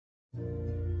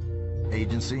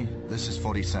Agency, this is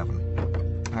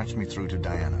 47. Patch me through to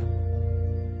Diana.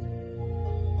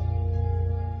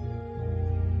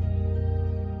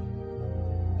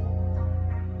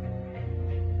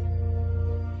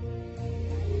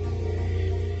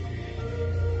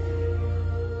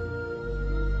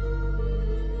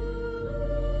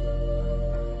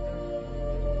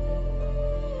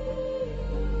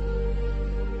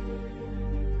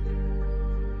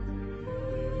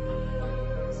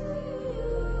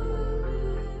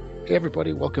 Hey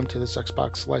everybody, welcome to this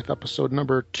Xbox Life episode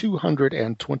number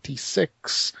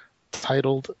 226,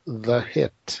 titled The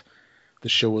Hit. The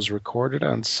show was recorded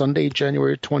on Sunday,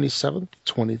 January 27th,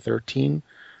 2013,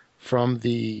 from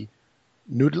the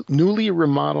newly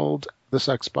remodeled This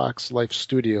Xbox Life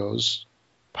Studios,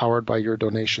 powered by your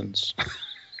donations.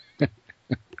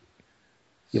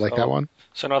 You like that one?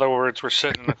 So in other words, we're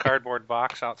sitting in a cardboard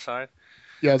box outside?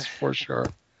 Yes, for sure.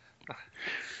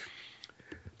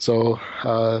 So,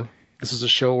 this is a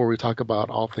show where we talk about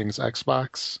all things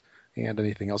Xbox and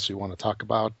anything else we want to talk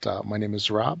about. My name is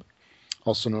Rob,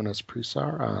 also known as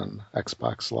Presar on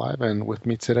Xbox Live, and with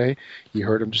me today, you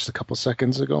heard him just a couple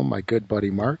seconds ago, my good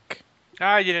buddy Mark.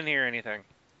 You didn't hear anything.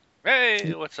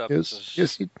 Hey, what's up?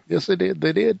 Yes, they did.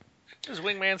 They did. This is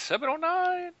Wingman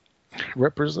 709.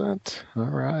 Represent. All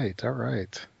right.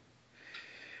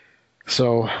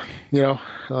 So,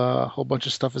 a whole bunch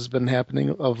of stuff has been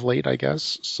happening of late, I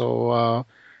guess. So,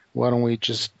 why don't we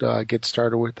just get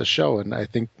started with the show? And I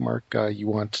think, Mark, you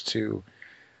want to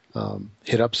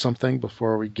hit up something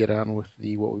before we get on with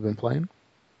what we've been playing?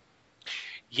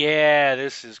 Yeah,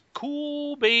 this is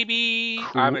cool, baby.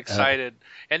 Cool. I'm excited.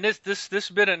 And this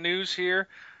bit of news here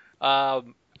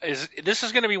this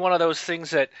is going to be one of those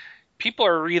things that people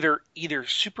are either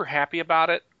super happy about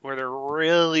it or they're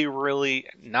really, really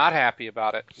not happy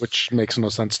about it. Which makes no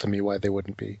sense to me why they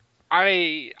wouldn't be.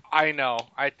 I know,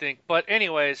 I think. But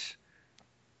anyways,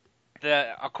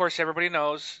 of course, everybody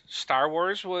knows Star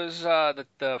Wars was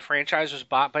the franchise was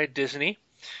bought by Disney.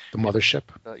 The mothership.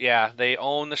 Yeah, they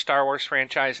own the Star Wars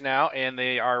franchise now, and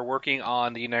they are working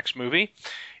on the next movie.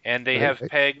 And they have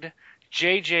pegged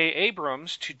J.J.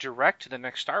 Abrams to direct the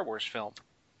next Star Wars film.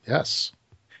 Yes.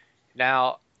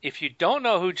 Now, if you don't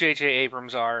know who J.J.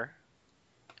 Abrams are,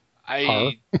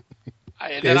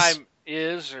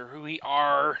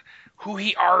 who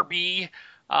he be,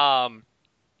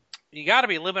 you got to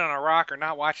be living on a rock or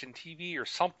not watching TV or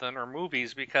something or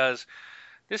movies, because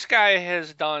this guy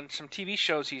has done some TV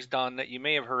shows he's done that you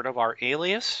may have heard of are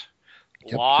Alias,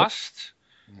 Lost,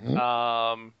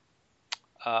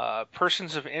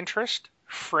 Persons of Interest,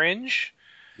 Fringe,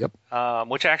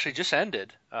 which actually just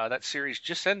ended. That series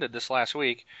just ended this last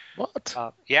week. What?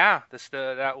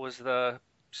 That was the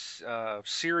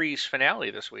series finale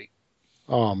this week.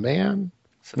 Oh man.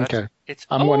 So okay.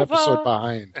 I'm one episode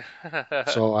behind,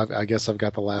 so I guess I've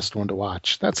got the last one to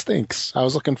watch. That stinks. I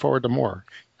was looking forward to more.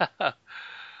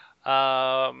 Oh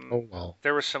well.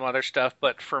 There was some other stuff,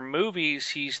 but for movies,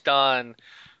 he's done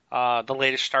the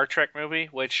latest Star Trek movie,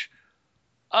 which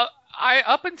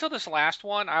up until this last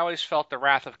one, I always felt The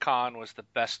Wrath of Khan was the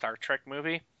best Star Trek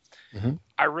movie. Mm-hmm.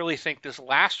 I really think this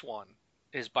last one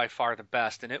is by far the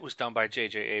best, and it was done by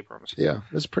J.J. Abrams. Yeah,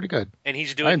 it's pretty good. And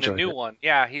he's doing the new one.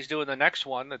 Yeah, he's doing the next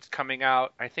one that's coming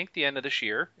out, I think, the end of this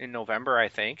year, in November, I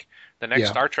think. The next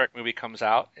Star Trek movie comes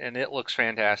out, and it looks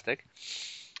fantastic.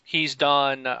 He's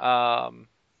done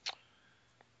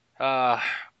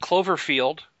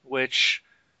Cloverfield, which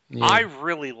I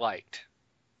really liked.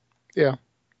 Yeah.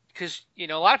 Because,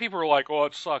 a lot of people were like, oh,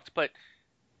 it sucked, but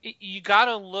you got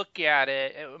to look at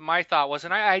it. My thought was,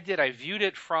 and I viewed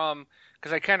it from,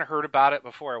 because I kind of heard about it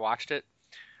before I watched it.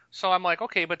 So I'm like,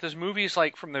 okay, but this movie's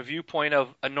like from the viewpoint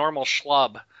of a normal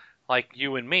schlub like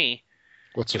you and me.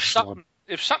 What's a schlub?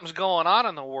 If something's going on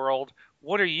in the world,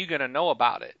 what are you going to know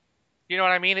about it? You know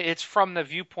what I mean? It's from the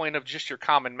viewpoint of just your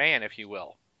common man, if you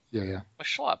will. Yeah. A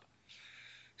schlub.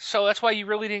 So that's why you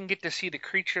really didn't get to see the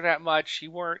creature that much.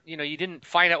 You weren't, you didn't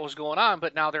find out what was going on,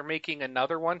 but now they're making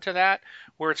another one to that,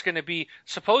 where it's going to be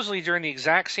supposedly during the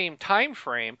exact same time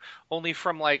frame, only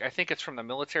from I think it's from the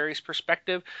military's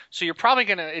perspective. So you're probably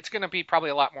it's going to be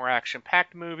probably a lot more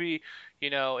action-packed movie,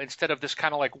 instead of this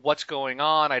kind of like, what's going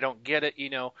on? I don't get it,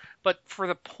 But for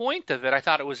the point of it, I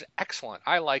thought it was excellent.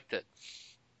 I liked it.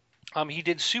 He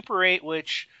did Super 8,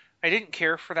 which I didn't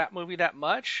care for that movie that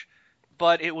much.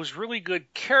 But it was really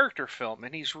good character film,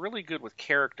 and he's really good with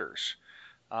characters.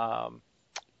 All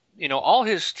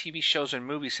his TV shows and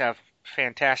movies have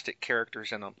fantastic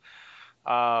characters in them.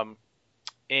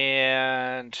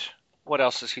 And what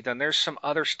else has he done? There's some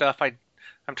other stuff. I'm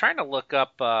trying to look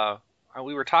up.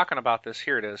 We were talking about this.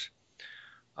 Here it is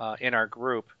in our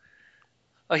group.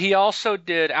 He also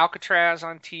did Alcatraz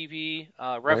on TV,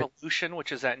 Right? Revolution,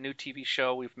 which is that new TV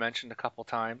show we've mentioned a couple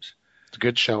times. It's a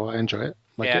good show. I enjoy it.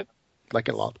 Yeah. Like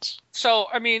it lots. So,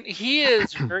 I mean, he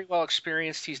is very well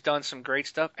experienced. He's done some great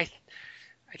stuff. I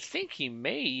think he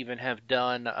may even have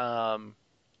done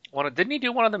didn't he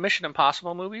do one of the Mission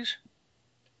Impossible movies?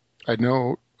 I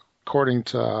know, according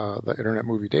to the Internet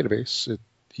Movie Database,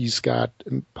 he's got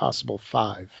Impossible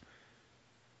 5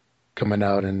 coming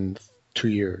out in 2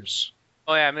 years.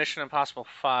 Oh yeah, Mission Impossible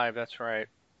 5, that's right.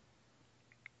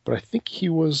 But I think he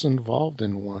was involved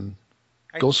in one.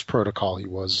 Ghost Protocol, he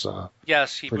was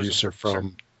yes, he producer was a producer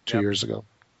from 2 years ago.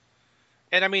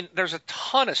 And I mean, there's a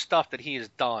ton of stuff that he has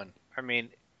done. I mean,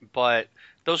 but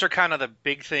those are kind of the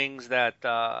big things that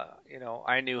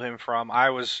I knew him from.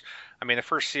 The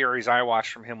first series I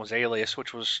watched from him was Alias,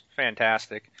 which was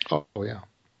fantastic. Oh yeah.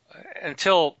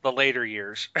 Until the later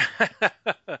years.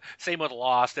 Same with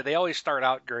Lost. They always start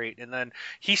out great, and then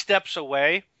he steps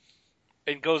away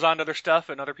and goes on to other stuff,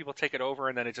 and other people take it over,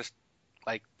 and then it just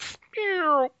like.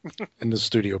 And the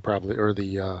studio probably, or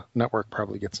the network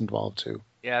probably gets involved too.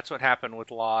 Yeah, that's what happened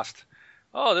with Lost.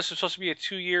 Oh, this is supposed to be a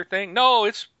 2-year thing. No,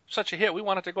 it's such a hit. We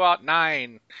want it to go out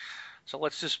 9. So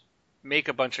let's just make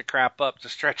a bunch of crap up to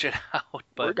stretch it out.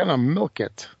 But we're gonna milk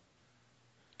it.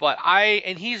 But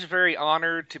he's very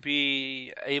honored to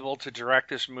be able to direct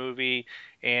this movie,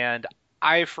 and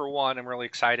I, for one, am really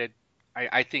excited.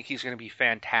 I think he's going to be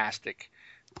fantastic.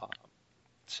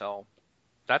 So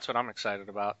that's what I'm excited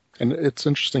about. And it's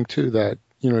interesting too that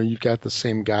you've got the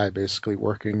same guy basically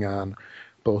working on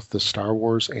both the Star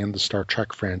Wars and the Star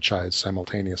Trek franchise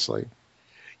simultaneously.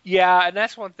 Yeah, and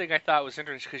that's one thing I thought was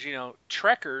interesting because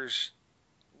Trekkers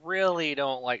really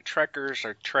don't like Trekkers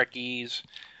or Trekkies,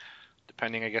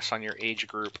 depending, I guess, on your age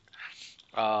group.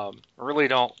 Really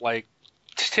don't like.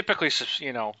 Typically,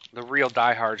 the real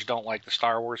diehards don't like the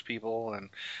Star Wars people, and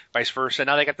vice versa.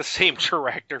 Now they got the same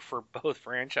director for both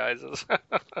franchises.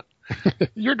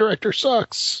 Your director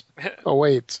sucks. Oh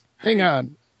wait, hang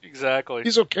on. Exactly.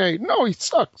 He's okay. No, he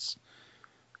sucks.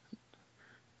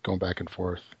 Going back and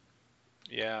forth.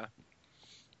 Yeah.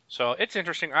 So it's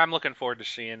interesting. I'm looking forward to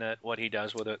seeing what he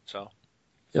does with it. So.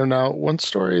 Now one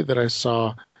story that I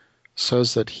saw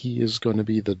says that he is going to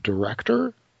be the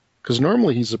director, because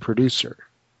normally he's a producer.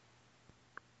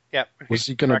 Yep. Was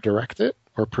he going to direct it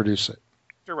or produce it?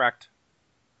 Direct.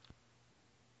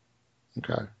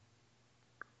 Okay.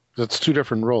 That's 2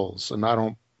 different roles, and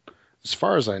as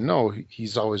far as I know,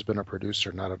 he's always been a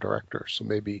producer, not a director. So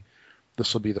maybe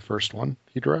this will be the first one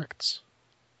he directs.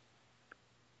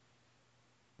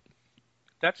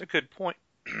 That's a good point.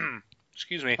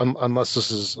 Excuse me. Unless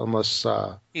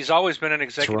he's always been an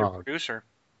executive producer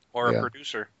or a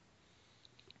producer.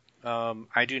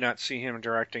 I do not see him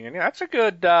directing, and that's a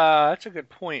good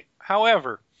point.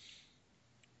 However,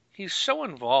 he's so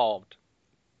involved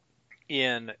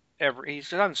in he's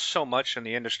done so much in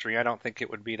the industry. I don't think it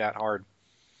would be that hard.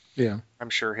 Yeah, I'm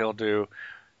sure he'll do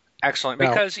excellent.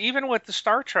 Because even with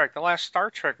the last Star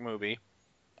Trek movie,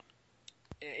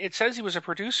 it says he was a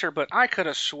producer, but I could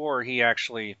have swore he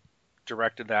actually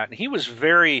directed that, and he was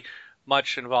very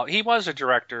much involved. He was a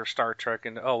director of Star Trek,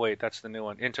 and oh wait, that's the new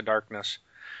one, Into Darkness.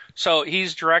 So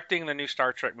he's directing the new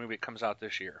Star Trek movie. It comes out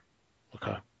this year.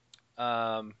 Okay.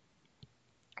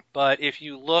 But if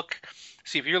you're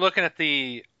looking at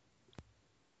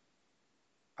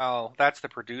that's the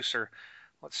producer.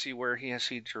 Let's see where he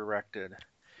directed.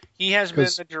 He has been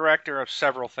the director of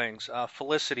several things: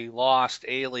 Felicity, Lost,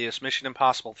 Alias, Mission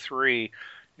Impossible 3,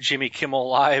 Jimmy Kimmel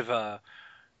Live.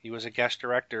 He was a guest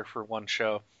director for one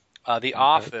show. The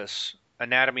Office,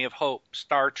 Anatomy of Hope,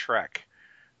 Star Trek,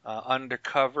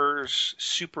 Undercovers,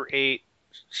 Super 8.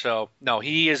 So no,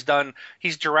 he's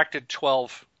directed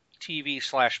 12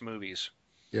 TV/movies.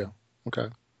 Yeah. Okay.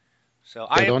 So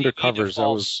the Undercovers, that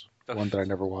was one that I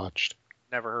never watched.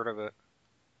 Never heard of it.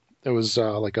 It was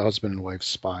like a husband and wife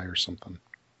spy or something.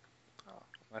 Oh,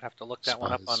 I'd have to look that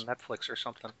one up on Netflix or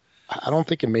something. I don't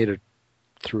think it made it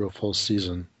through a full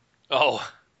season. Oh.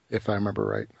 If I remember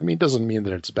right. I mean, it doesn't mean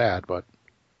that it's bad, but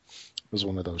it was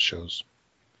one of those shows.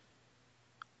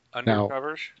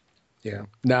 Undercovers? Yeah.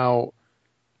 Now,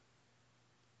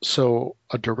 so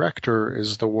a director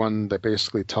is the one that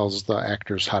basically tells the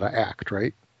actors how to act,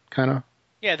 right? Kind of?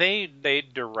 Yeah, they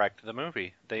direct the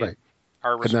movie. They right.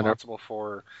 are responsible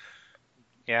for...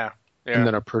 Yeah. And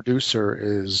then a producer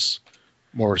is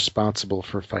more responsible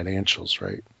for financials,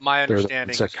 right? My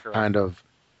understanding is correct. Kind of,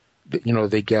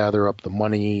 they gather up the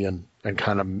money and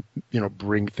kind of,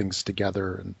 bring things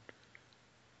together and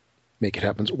make it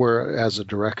happen. Whereas a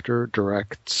director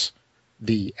directs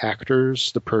the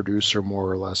actors, the producer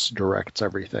more or less directs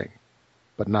everything,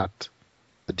 but not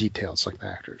the details, like the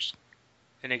actors.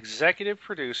 An executive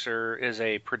producer is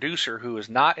a producer who is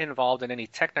not involved in any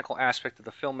technical aspect of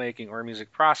the filmmaking or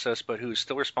music process, but who is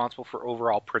still responsible for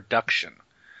overall production.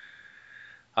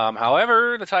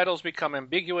 However, the titles become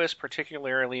ambiguous,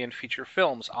 particularly in feature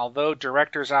films. Although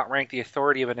directors outrank the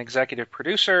authority of an executive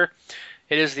producer,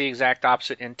 it is the exact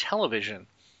opposite in television.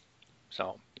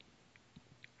 So,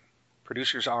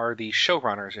 producers are the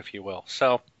showrunners, if you will.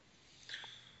 So,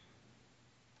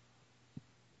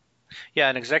 yeah,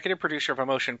 an executive producer of a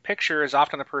motion picture is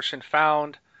often the person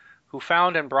who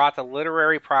found and brought the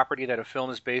literary property that a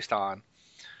film is based on.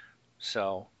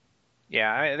 So,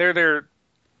 yeah, they're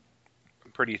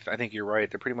pretty. I think you're right.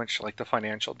 They're pretty much like the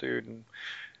financial dude. And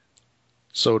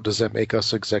So does that make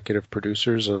us executive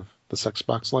producers of the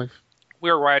Xbox Life?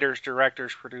 we're writers,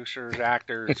 directors, producers,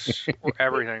 actors, we're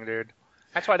everything, dude.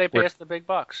 That's why they pay us the big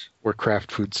bucks. We're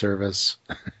craft food service,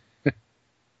 So.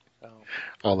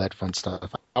 all that fun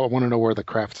stuff. I want to know where the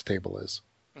craft table is.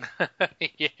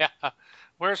 Yeah.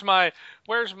 Where's my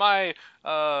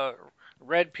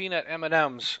red peanut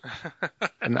M&Ms?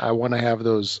 And I want to have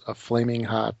those flaming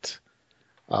hot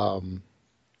corn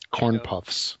Cheetos.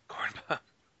 puffs. Corn puff.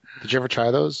 Did you ever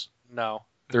try those? No.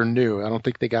 They're new. I don't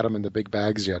think they got them in the big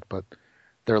bags yet, but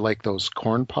they're like those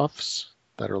corn puffs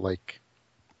that are like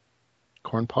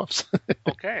corn puffs,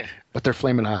 Okay. but they're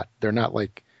flaming hot. They're not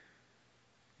like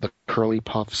the curly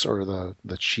puffs or the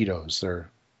Cheetos. They're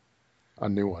a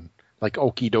new one. Like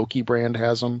Okie Dokie brand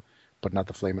has them, but not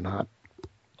the flaming hot.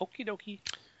 Okie dokie.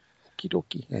 Okie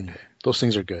Dokie. Anyway, those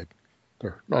things are good.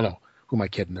 No. Who am I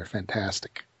kidding? They're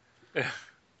fantastic.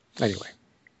 Anyway,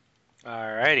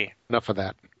 Alrighty. enough of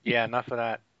that. Yeah, enough of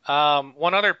that.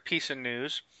 One other piece of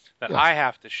news that Yeah. I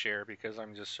have to share because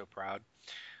I'm just so proud.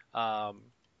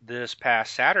 This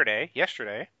past Saturday,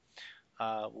 yesterday,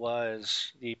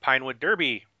 was the Pinewood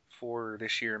Derby for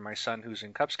this year. My son, who's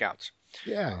in Cub Scouts.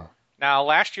 Yeah. Now,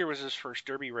 last year was his first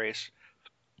Derby race,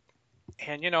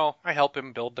 and I help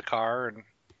him build the car, and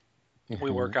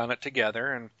we Mhm. work on it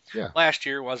together. And Yeah. last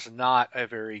year was not a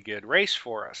very good race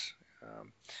for us.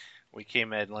 We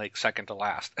came in like second to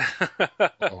last.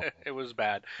 Oh. It was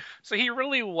bad. So he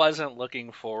really wasn't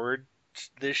looking forward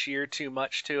this year too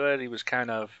much to it. He was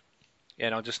kind of,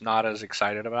 just not as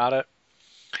excited about it.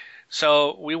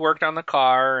 So we worked on the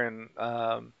car, and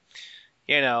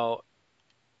he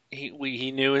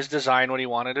knew his design, what he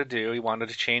wanted to do. He wanted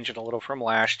to change it a little from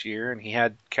last year, and he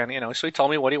had kind of, so he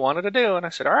told me what he wanted to do, and I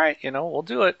said, all right, we'll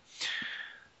do it.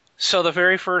 So the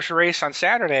very first race on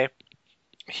Saturday,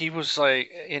 he was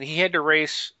like, and he had to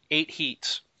race 8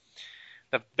 heats.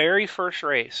 The very first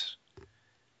race,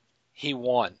 he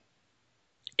won.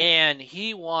 And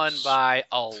he won by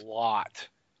a lot.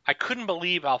 I couldn't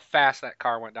believe how fast that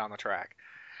car went down the track.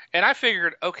 And I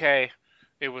figured, okay,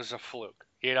 it was a fluke.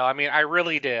 I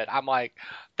really did. I'm like,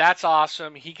 that's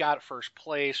awesome. He got first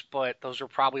place, but those are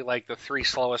probably like the 3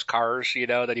 slowest cars,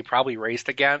 that he probably raced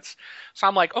against. So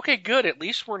I'm like, okay, good. At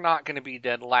least we're not going to be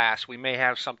dead last. We may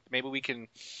have maybe we can,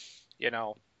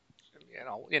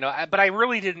 but I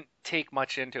really didn't take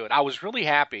much into it. I was really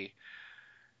happy.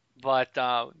 But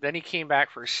then he came back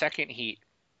for his second heat,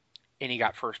 and he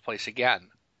got first place again.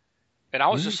 And I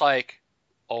was just like,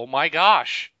 oh my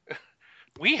gosh.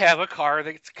 We have a car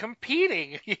that's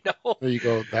competing, There you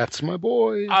go. That's my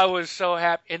boy. I was so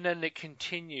happy. And then it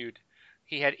continued.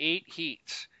 He had 8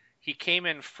 heats. He came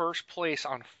in first place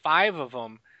on 5 of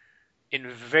them, in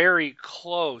very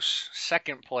close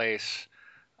second place,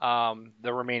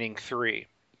 the remaining 3.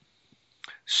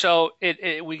 So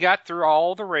we got through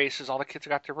all the races. All the kids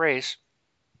got to race.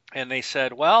 And they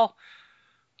said, well,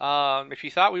 if you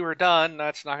thought we were done,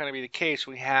 that's not going to be the case.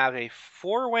 We have a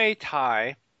 4-way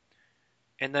tie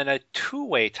and then a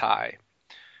 2-way tie.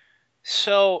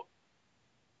 So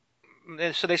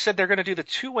they said they're going to do the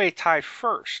 2-way tie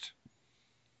first.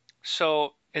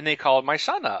 And they called my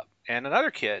son up and another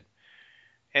kid.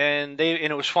 And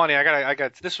it was funny.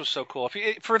 This was so cool.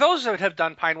 For those that have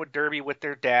done Pinewood Derby with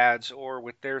their dads or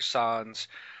with their sons,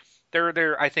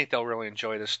 I think they'll really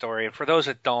enjoy this story. And for those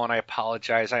that don't, I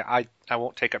apologize. I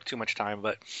won't take up too much time,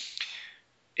 but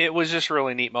it was just a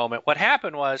really neat moment. What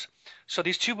happened was, so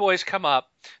these 2 boys come up.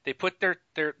 They put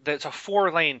it's a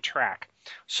 4-lane track.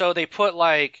 So they put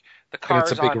like the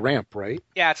cars on. And it's a big ramp, right?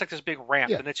 Yeah, it's like this big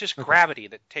ramp, Yeah. and it's just gravity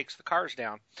that takes the cars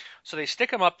down. So they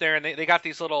stick them up there, and they got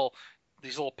these little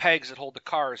pegs that hold the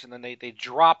cars, and then they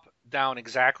drop down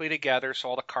exactly together, so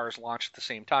all the cars launch at the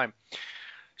same time.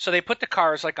 So they put the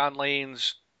cars like on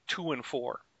lanes 2 and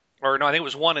 4, or no, I think it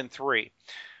was 1 and 3,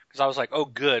 because I was like, oh,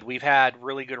 good, we've had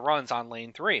really good runs on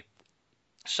lane 3.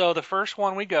 So the first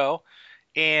one we go,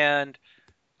 and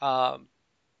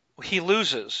he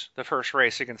loses the first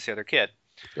race against the other kid.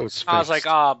 It was I was like,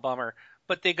 fixed. bummer.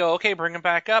 But they go, okay, bring him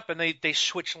back up, and they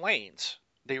switch lanes.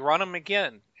 They run him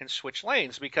again and switch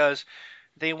lanes because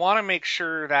they want to make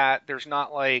sure that there's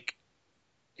not like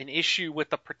an issue with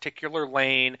the particular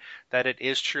lane, that it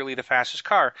is truly the fastest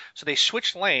car. So they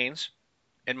switched lanes,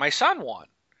 and my son won.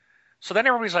 So then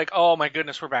everybody's like, oh my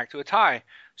goodness, we're back to a tie.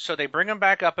 So they bring him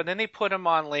back up, and then they put him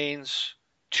on lanes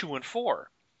 2 and 4,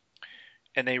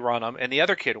 and they run him, and the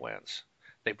other kid wins.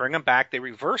 They bring him back, they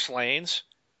reverse lanes,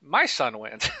 my son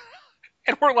wins.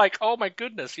 And we're like, oh my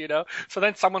goodness, you know. So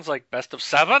then someone's like, best of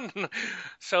 7.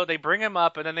 So they bring him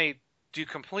up, and then they do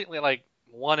completely like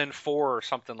 1 and 4 or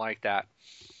something like that.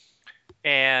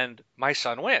 And my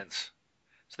son wins.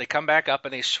 So they come back up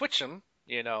and they switch him,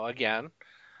 you know, again.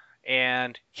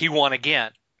 And he won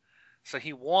again. So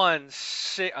he won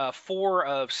 4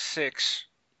 of 6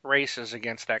 races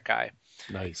against that guy.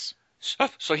 Nice.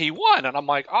 So he won, and I'm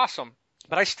like, awesome.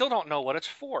 But I still don't know what it's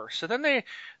for. So then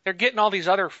they're getting all these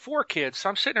other 4 kids. So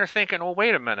I'm sitting there thinking, well,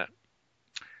 wait a minute.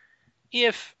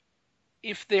 If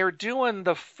they're doing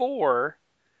the 4,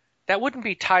 that wouldn't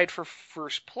be tied for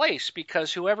first place,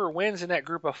 because whoever wins in that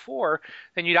group of 4,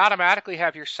 then you'd automatically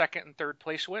have your second and third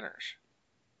place winners.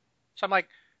 So I'm like,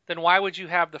 then why would you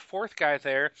have the 4th guy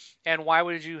there, and why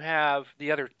would you have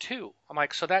the other 2? I'm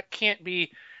like, so that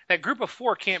group of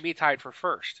 4 can't be tied for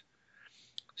first.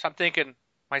 So I'm thinking,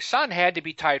 my son had to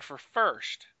be tied for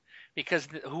first, because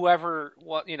whoever,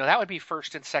 well, you know, that would be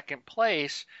first and second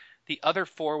place. The other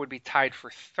 4 would be tied for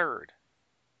third.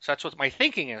 So that's what my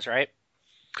thinking is, right?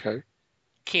 Okay.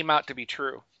 Came out to be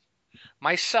true.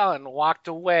 My son walked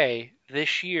away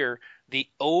this year the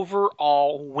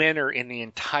overall winner in the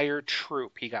entire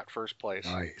troop. He got first place.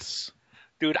 Nice.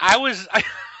 Dude,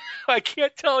 I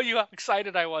can't tell you how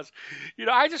excited I was. You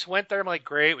know, I just went there. I'm like,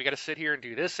 great, we got to sit here and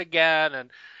do this again. And,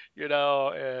 you know,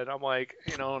 and I'm like,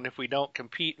 you know, and if we don't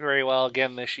compete very well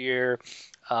again this year,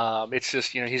 it's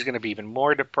just, you know, he's going to be even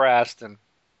more depressed. And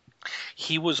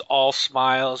he was all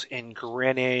smiles and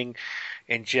grinning,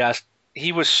 and just,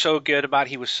 he was so good about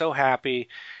it. He was so happy,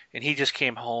 and he just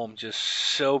came home just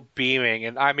so beaming.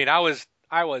 And I mean, I was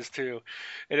too.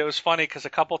 And it was funny because a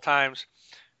couple times,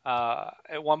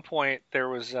 at one point there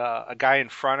was a guy in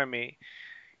front of me,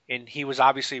 and he was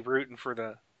obviously rooting for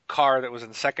the car that was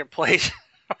in second place.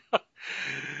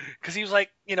 Because he was like,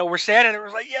 you know, we're standing there,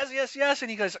 we're like, yes, yes, yes, and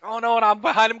he goes, oh no, and I'm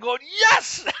behind him going,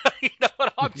 yes, you know,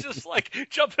 and I'm just like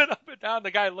jumping up and down.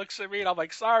 The guy looks at me, and I'm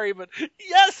like, sorry, but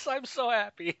yes, I'm so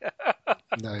happy.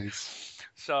 Nice.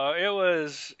 So it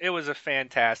was a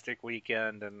fantastic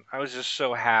weekend, and I was just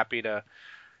so happy to,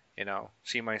 you know,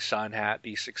 see my son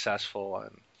be successful,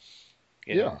 and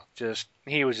you know,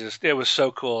 it was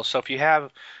so cool. So if you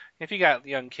got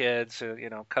young kids, you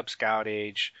know, Cub Scout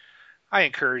age, I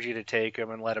encourage you to take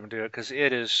them and let them do it, because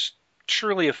it is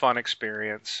truly a fun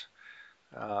experience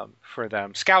for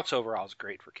them. Scouts overall is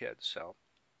great for kids. So,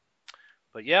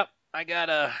 but yep, I got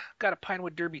a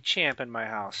Pinewood Derby champ in my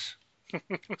house.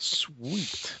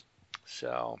 Sweet.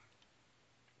 So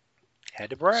had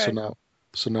to brag.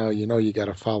 So now you know you got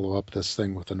to follow up this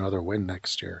thing with another win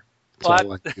next year. That's Well,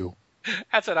 all I like you.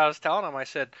 That's what I was telling him. I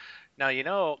said, now, you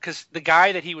know, because the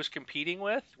guy that he was competing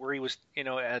with, where he was, you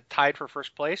know, tied for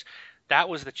first place, that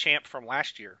was the champ from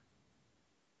last year.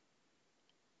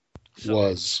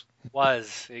 So,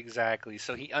 was exactly.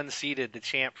 So he unseated the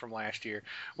champ from last year,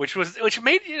 which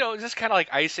made, you know, just kind of like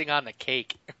icing on the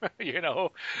cake. You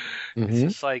know, It's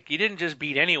just like, you didn't just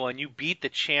beat anyone, you beat the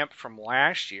champ from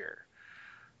last year,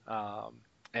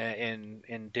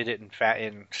 and did it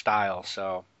in style.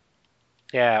 So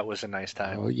yeah, it was a nice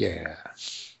time. Oh yeah.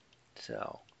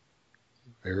 So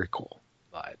Very cool.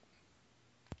 but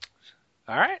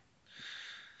all right.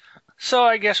 So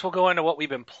I guess we'll go into what we've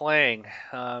been playing.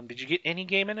 Did you get any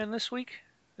gaming in this week?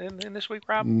 In this week,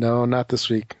 Rob? No, not this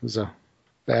week. It was a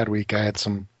bad week. I had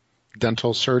some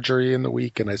dental surgery in the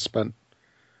week, and I spent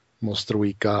most of the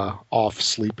week off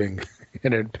sleeping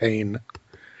and in pain.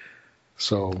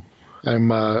 So I'm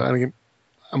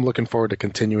looking forward to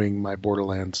continuing my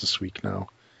Borderlands this week now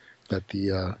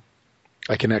that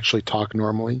I can actually talk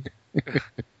normally.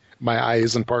 My eye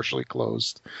isn't partially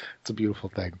closed. It's a beautiful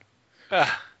thing.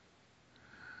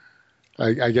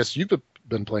 I guess you've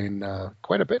been playing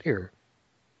quite a bit here.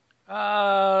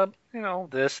 You know,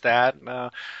 this,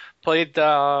 that. Played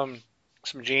some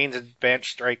Jane's Advanced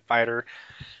Strike Fighter.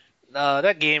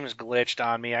 That game is glitched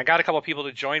on me. I got a couple people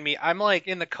to join me. I'm like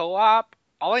in the co-op.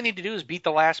 All I need to do is beat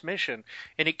the last mission,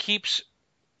 and it's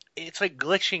like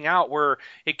glitching out where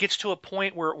it gets to a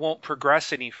point where it won't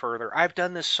progress any further. I've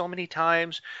done this so many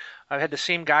times. I've had the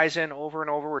same guys in over and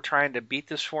over. We're trying to beat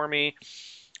this for me.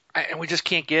 and we just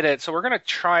can't get it. So we're gonna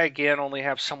try again, only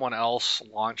have someone else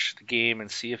launch the game and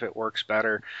see if it works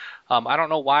better. I don't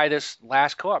know why this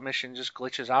last co-op mission just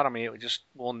glitches out on me. It just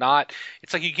will not.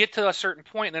 It's like you get to a certain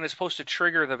point, and then it's supposed to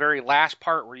trigger the very last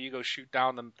part where you go shoot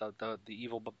down the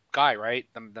evil guy, right?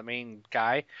 The main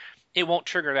guy. It won't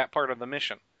trigger that part of the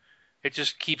mission. It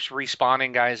just keeps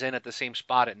respawning guys in at the same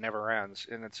spot. It never ends,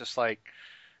 and it's just like,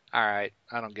 all right,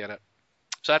 I don't get it.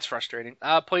 So that's frustrating.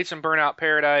 Played some Burnout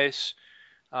Paradise.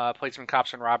 Played some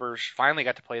Cops and Robbers. Finally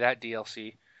got to play that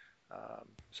DLC.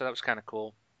 So that was kind of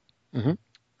cool. Mm-hmm.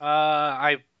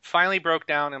 I finally broke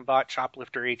down and bought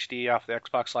Choplifter HD off the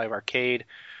Xbox Live Arcade.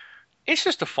 It's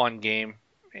just a fun game.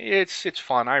 It's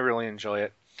fun. I really enjoy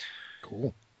it.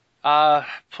 Cool.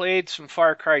 Played some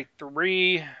Far Cry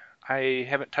 3. I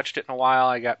haven't touched it in a while.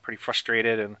 I got pretty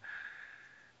frustrated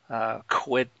and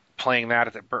quit playing that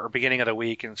at the beginning of the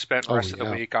week and spent the rest of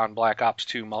the week on Black Ops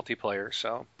 2 multiplayer.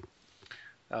 So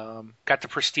got the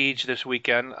Prestige this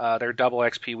weekend. Their double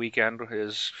XP weekend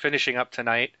is finishing up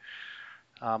tonight.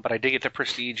 But I did get the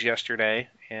Prestige yesterday,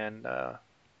 and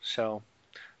so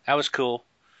that was cool.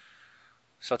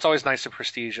 So it's always nice to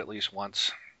Prestige at least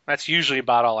once. That's usually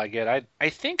about all I get. I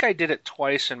think I did it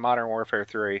twice in Modern Warfare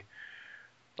 3,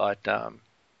 but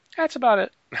that's about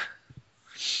it.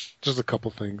 Just a couple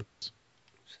things.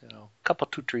 So, couple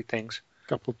 2-3 things.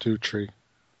 Couple 2-3.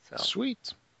 So.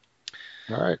 Sweet.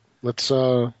 All right, let's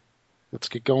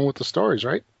get going with the stories,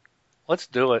 right? Let's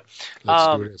do it.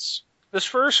 Let's do this. This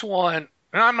first one,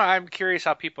 and I'm curious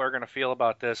how people are going to feel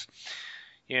about this.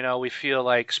 You know, we feel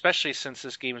like, especially since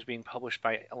this game is being published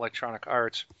by Electronic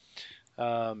Arts,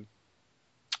 Dead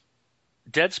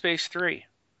Space 3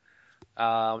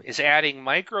 is adding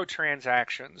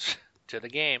microtransactions to the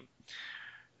game.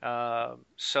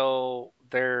 So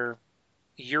their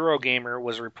Eurogamer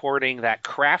was reporting that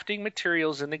crafting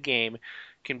materials in the game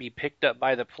can be picked up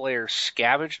by the player,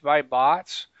 scavenged by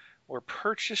bots, or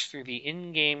purchased through the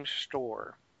in-game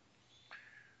store.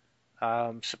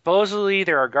 Supposedly,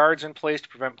 there are guards in place to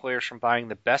prevent players from buying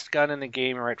the best gun in the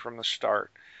game right from the start.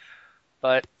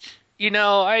 But, you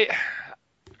know,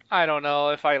 I don't know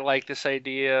if I like this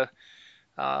idea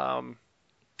of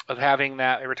having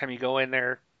that every time you go in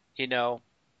there, you know,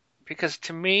 because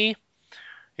to me,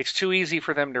 it's too easy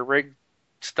for them to rig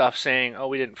stuff saying, oh,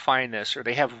 we didn't find this, or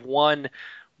they have one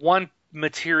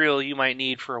material you might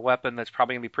need for a weapon that's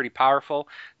probably going to be pretty powerful.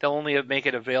 They'll only make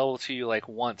it available to you like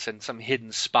once in some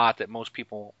hidden spot that most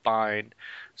people won't find.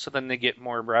 So then they get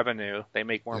more revenue. They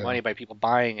make more money by people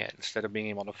buying it instead of being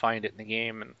able to find it in the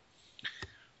game. And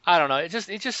I don't know. It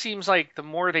just seems like the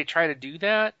more they try to do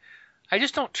that, I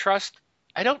don't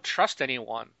trust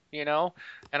anyone, you know?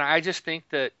 And I just think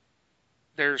that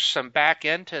there's some back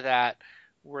end to that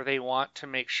where they want to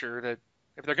make sure that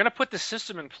if they're going to put the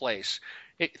system in place,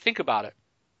 think about it.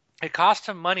 It costs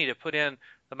them money to put in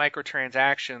the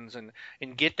microtransactions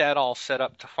and get that all set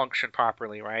up to function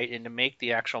properly, right? And to make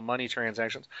the actual money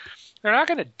transactions. They're not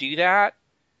going to do that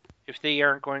if they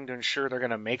aren't going to ensure they're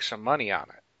going to make some money on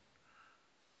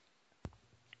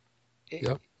it.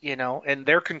 Yep. You know, and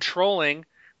they're controlling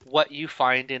what you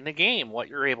find in the game, what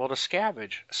you're able to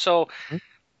scavenge. So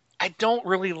I don't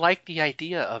really like the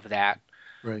idea of that.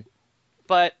 Right.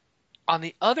 But on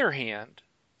the other hand,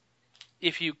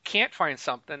 if you can't find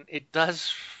something, it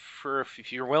does,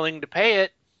 if you're willing to pay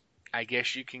it, I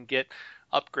guess you can get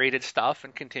upgraded stuff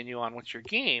and continue on with your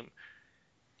game.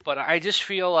 But I just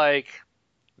feel like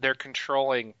they're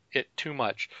controlling it too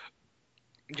much.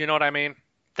 You know what I mean?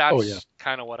 That's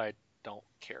kind of what I don't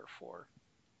care for.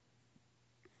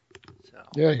 So.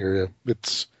 Yeah, I hear you.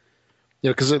 It's,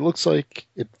 because it looks like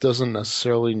it doesn't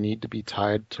necessarily need to be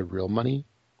tied to real money,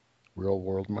 real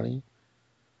world money.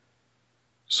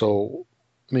 So,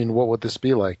 I mean, what would this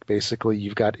be like? Basically,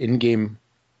 you've got in-game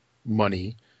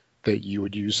money that you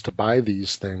would use to buy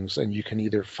these things, and you can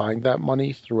either find that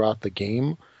money throughout the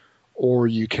game, or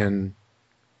you can,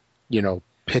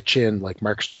 pitch in like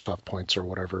Microsoft points or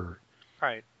whatever,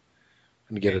 right,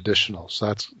 and get additional. So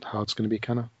that's how it's going to be,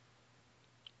 kind of.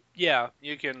 Yeah,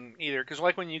 you can either, because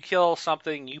like when you kill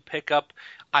something, you pick up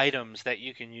items that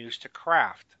you can use to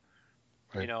craft.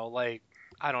 Right. Like,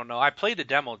 I don't know. I played the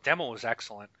demo. Demo was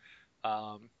excellent.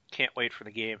 Can't wait for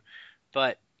the game.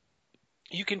 But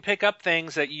you can pick up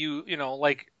things that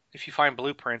like if you find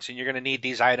blueprints and you're going to need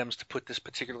these items to put this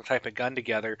particular type of gun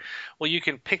together, well, you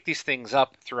can pick these things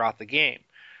up throughout the game.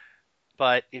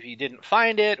 But if you didn't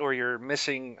find it or you're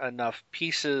missing enough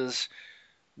pieces,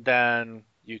 then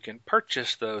you can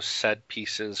purchase those said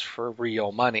pieces for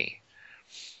real money.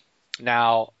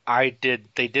 Now, they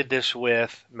did this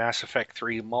with Mass Effect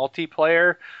 3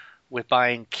 multiplayer with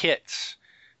buying kits.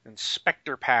 and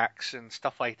Spectre packs and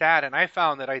stuff like that. And I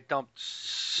found that I dumped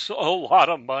so a lot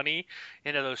of money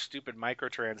into those stupid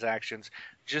microtransactions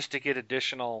just to get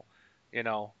additional, you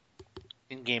know,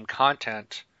 in-game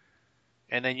content.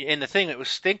 And the thing that was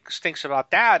stinks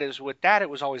about that is with that it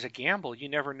was always a gamble. You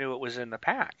never knew it was in the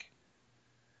pack.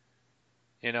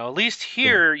 You know, at least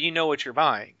here you know what you're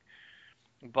buying.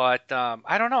 But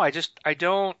I don't know. I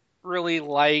don't really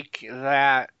like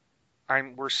that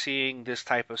we're seeing this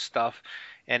type of stuff,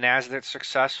 and as it's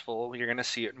successful, you're going to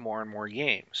see it in more and more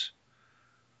games.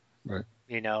 Right.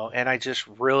 You know, and I just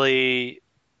really,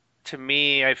 to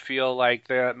me, I feel like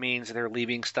that means they're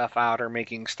leaving stuff out or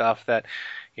making stuff that,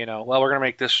 you know, well, we're going to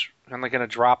make this, I'm going to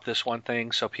drop this one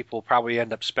thing, so people will probably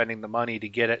end up spending the money to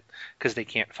get it because they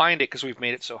can't find it because we've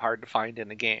made it so hard to find in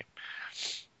the game.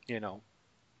 You know.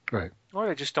 Right. Or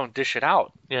they just don't dish it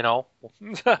out, you know.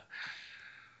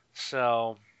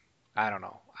 So, I don't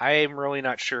know. I'm really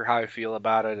not sure how I feel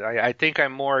about it. I think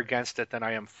I'm more against it than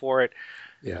I am for it.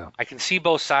 Yeah. I can see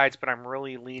both sides, but I'm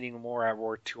really leaning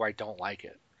more to I don't like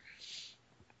it.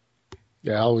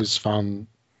 Yeah, I always found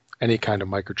any kind of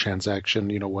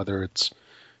microtransaction, you know, whether it's,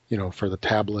 you know, for the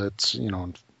tablets, you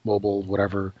know, mobile,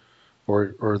 whatever,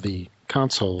 or the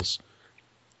consoles,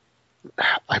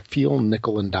 I feel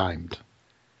nickel and dimed.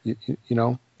 You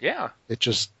know? Yeah. It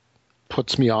just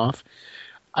puts me off.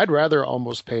 I'd rather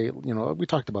almost pay, you know, we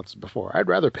talked about this before. I'd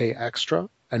rather pay extra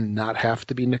and not have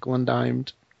to be nickel and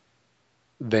dimed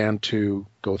than to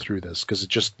go through this because it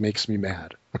just makes me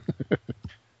mad.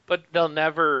 But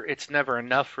it's never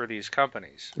enough for these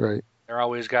companies. Right. They're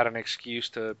always got an excuse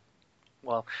to,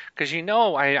 well, because you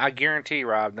know, I guarantee,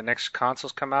 Rob, the next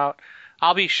consoles come out,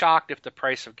 I'll be shocked if the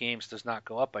price of games does not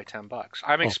go up by $10.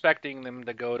 I'm expecting them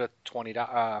to go to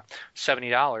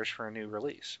 $70 for a new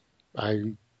release.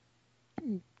 I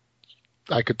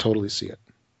could totally see it.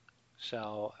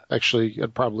 So actually,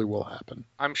 it probably will happen.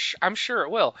 I'm sure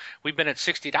it will. We've been at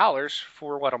 $60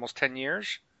 for what, almost 10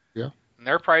 years. Yeah. And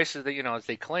their prices, that, you know, as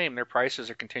they claim, their prices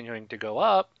are continuing to go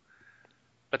up,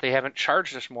 but they haven't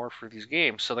charged us more for these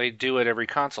games, so they do it every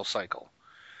console cycle.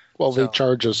 Well, they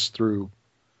charge us through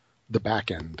the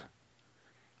back end.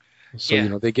 So, yeah. You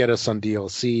know, they get us on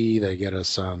DLC, they get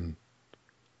us on,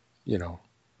 you know,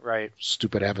 right,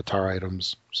 stupid avatar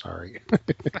items. Sorry.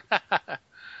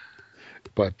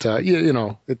 But, you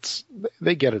know,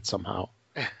 they get it somehow.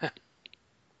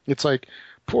 It's like,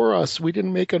 poor us, we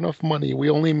didn't make enough money. We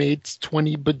only made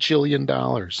 $20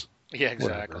 bajillion. Yeah,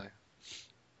 exactly. Whatever.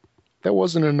 That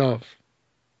wasn't enough.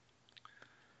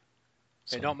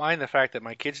 I don't mind the fact that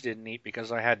my kids didn't eat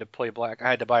because I had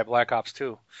to buy Black Ops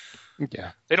 2.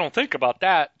 Yeah. They don't think about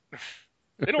that.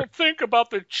 They don't think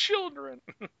about the children.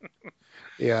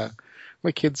 Yeah.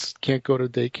 My kids can't go to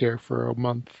daycare for a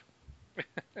month.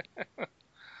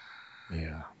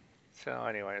 Yeah. So,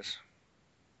 anyways.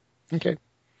 Okay.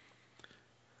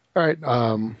 All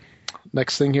right.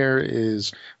 Next thing here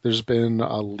is there's been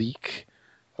a leak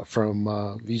from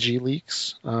VG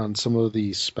Leaks on some of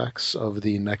the specs of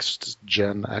the next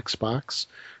gen Xbox,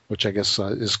 which I guess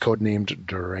is codenamed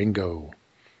Durango.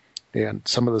 And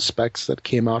some of the specs that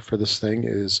came out for this thing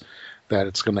is that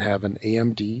it's going to have an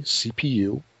AMD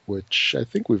CPU, which I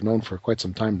think we've known for quite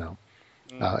some time now.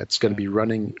 It's going to be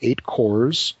running 8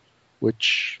 cores,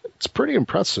 which it's pretty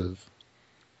impressive,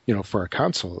 you know, for a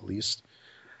console at least.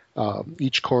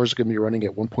 Each core is going to be running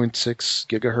at 1.6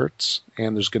 gigahertz,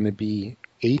 and there's going to be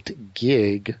 8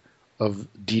 gig of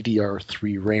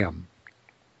DDR3 RAM.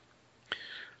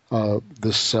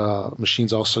 This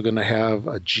machine's also going to have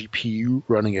a GPU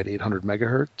running at 800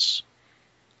 megahertz,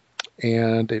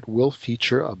 and it will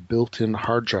feature a built-in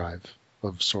hard drive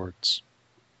of sorts.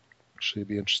 Actually, it'd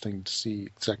be interesting to see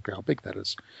exactly how big that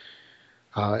is.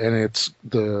 And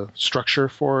the structure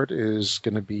for it is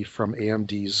going to be from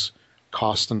AMD's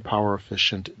cost and power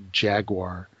efficient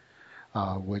Jaguar,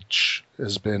 which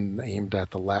has been aimed at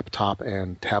the laptop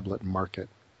and tablet market.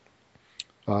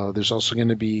 There's also going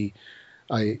to be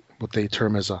what they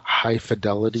term as a high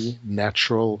fidelity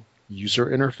natural user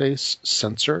interface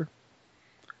sensor.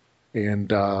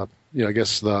 And I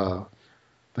guess the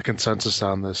consensus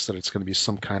on this that it's going to be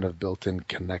some kind of built-in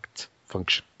Kinect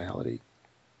functionality.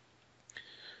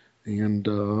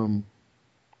 And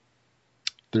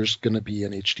there's going to be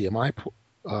an HDMI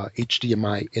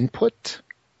input,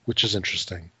 which is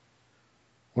interesting.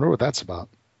 Wonder what that's about.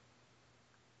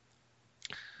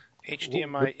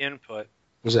 HDMI input.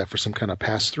 Was that for some kind of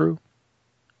pass-through?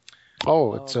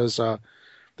 Oh, it says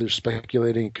they're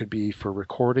speculating it could be for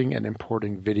recording and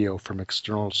importing video from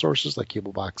external sources like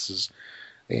cable boxes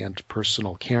and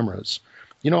personal cameras.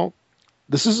 You know,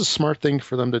 this is a smart thing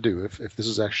for them to do if this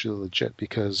is actually legit,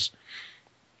 because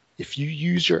if you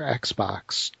use your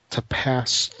Xbox to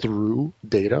pass through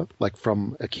data, like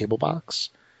from a cable box,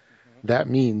 that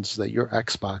means that your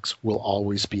Xbox will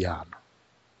always be on.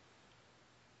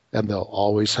 And they'll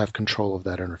always have control of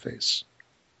that interface.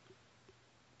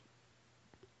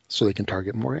 So they can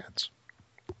target more ads.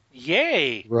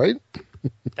 Yay! Right?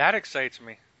 That excites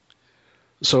me.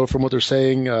 So from what they're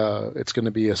saying, it's going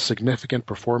to be a significant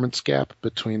performance gap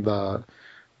between the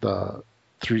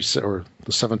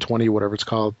 720, whatever it's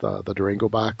called, the Durango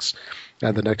box,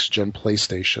 and the next gen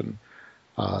PlayStation,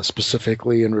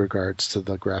 specifically in regards to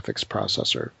the graphics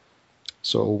processor.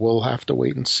 So we'll have to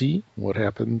wait and see what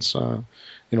happens.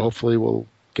 Hopefully we'll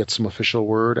get some official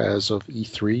word as of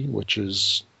E3, which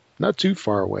is not too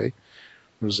far away.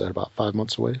 Was that about 5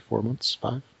 months away? 4 months?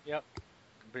 5? Yep.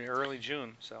 It'll be early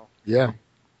June, so. Yeah.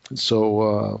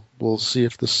 So we'll see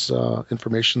if this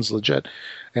information's legit.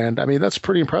 And, I mean, that's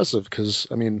pretty impressive because,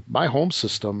 I mean, my home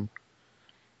system,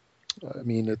 I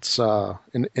mean, it's an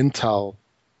Intel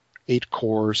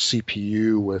 8-core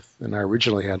CPU with, and I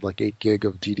originally had like 8 gig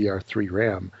of DDR3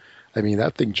 RAM. I mean,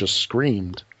 that thing just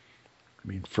screamed, I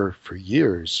mean, for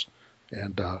years.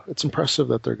 And it's impressive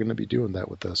that they're going to be doing that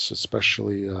with this,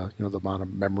 especially, the amount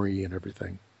of memory and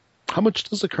everything. How much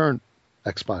does the current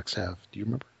Xbox have? Do you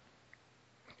remember?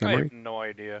 Memory? I have no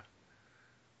idea.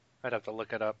 I'd have to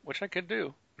look it up, which I could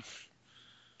do.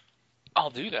 I'll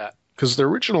do that. Because the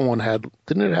original one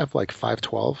didn't it have like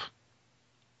 512?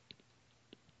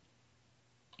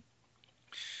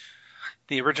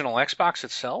 The original Xbox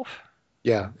itself?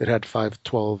 Yeah, it had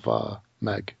 512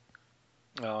 meg.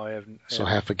 Oh, I have. So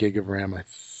half a gig of RAM, I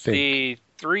think. The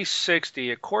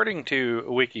 360, according to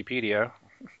Wikipedia,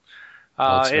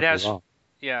 it has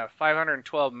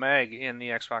 512 meg in the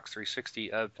Xbox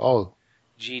 360 of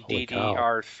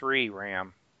GDDR3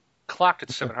 RAM, clocked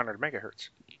at 700 megahertz.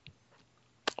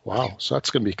 Wow, so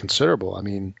that's going to be considerable. I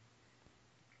mean,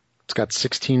 it's got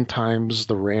 16 times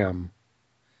the RAM.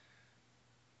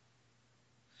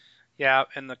 Yeah,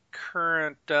 and the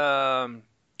current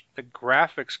the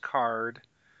graphics card,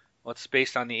 it's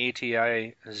based on the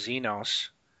ATI Xenos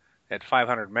at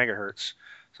 500 megahertz.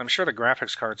 So I'm sure the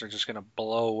graphics cards are just going to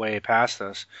blow way past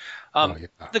this.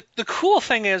 The cool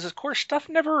thing is, of course, stuff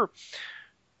never,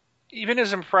 even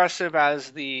as impressive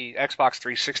as the Xbox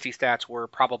 360 stats were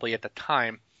probably at the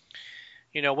time,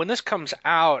 when this comes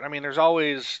out, I mean, there's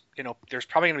always, there's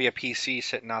probably going to be a PC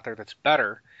sitting out there that's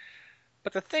better.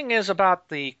 But the thing is about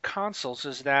the consoles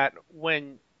is that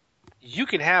when you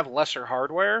can have lesser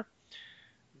hardware,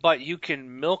 but you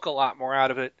can milk a lot more out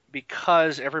of it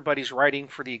because everybody's writing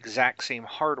for the exact same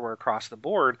hardware across the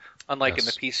board, unlike in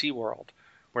the PC world,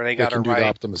 where they got to do the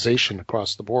optimization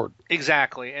across the board.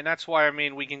 Exactly, and that's why,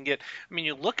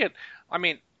 you look at,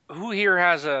 who here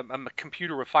has a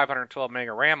computer with 512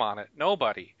 mega RAM on it?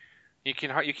 Nobody. You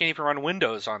can't even run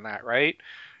Windows on that, right?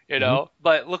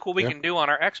 But look what we can do on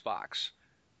our Xbox,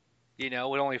 with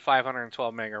only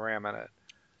 512 mega RAM in it.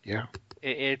 Yeah.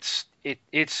 It's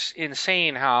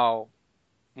insane how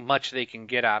much they can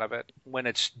get out of it when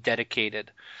it's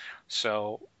dedicated.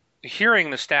 So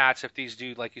hearing the stats, if these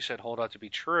do, like you said, hold out to be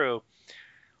true,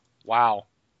 wow.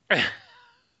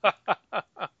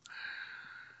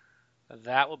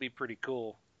 That will be pretty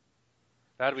cool.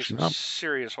 That would be some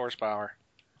serious horsepower.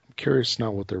 I'm curious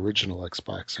now what the original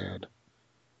Xbox had.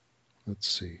 Let's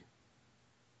see.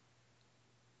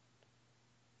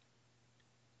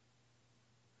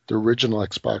 The original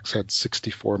Xbox had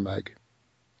 64 meg.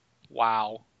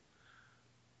 Wow.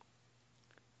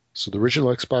 So the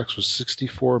original Xbox was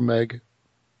 64 meg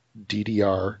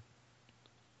DDR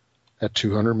at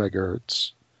 200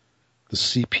 megahertz. The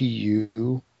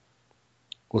CPU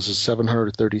was a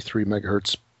 733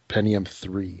 megahertz Pentium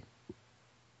 3.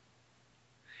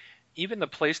 Even the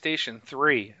PlayStation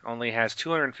 3 only has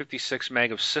 256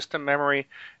 meg of system memory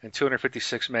and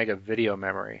 256 meg of video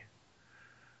memory.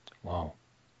 Wow.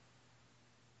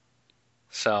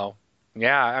 So,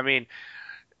 yeah,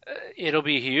 it'll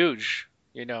be huge,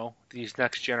 these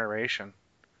next generation.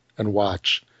 And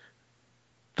watch,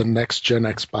 the next gen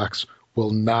Xbox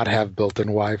will not have built-in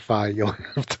Wi-Fi. You'll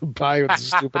have to buy the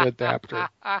stupid adapter.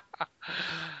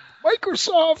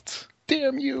 Microsoft,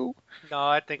 damn you. No,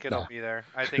 I think it'll be there.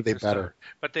 I think they better.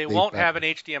 But they won't have an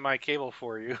HDMI cable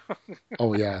for you.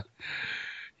 Oh, yeah.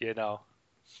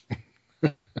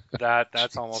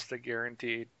 That's almost a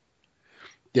guaranteed.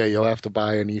 Yeah, you'll have to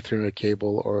buy an Ethernet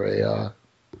cable or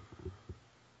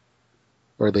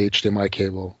the HDMI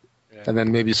cable. Yeah. And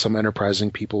then maybe some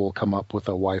enterprising people will come up with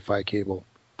a Wi-Fi cable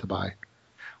to buy.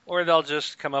 Or they'll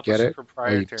just come up with some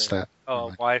proprietary.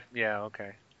 Yeah,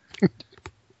 okay.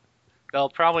 They'll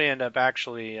probably end up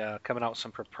actually coming out with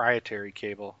some proprietary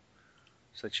cable.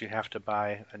 so that you have to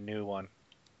buy a new one,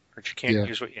 or you can't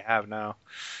use what you have now.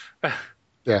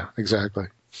 Yeah, exactly.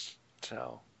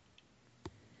 So.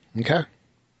 Okay.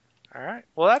 All right.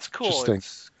 Well, that's cool.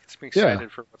 Interesting. It's me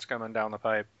excited for what's coming down the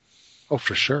pipe. Oh,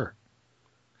 for sure.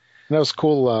 And that was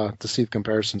cool to see the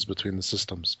comparisons between the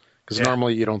systems, because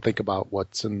normally you don't think about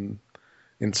what's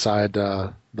inside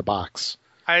the box.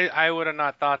 I would have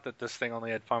not thought that this thing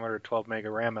only had 512 mega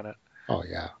RAM in it. Oh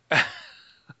yeah.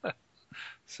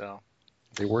 So.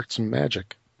 They worked some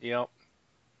magic. Yep.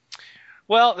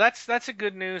 Well, that's a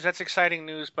good news. That's exciting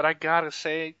news. But I gotta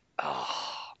say, I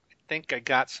think I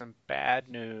got some bad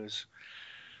news.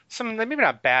 Some maybe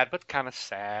not bad, but kind of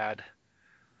sad.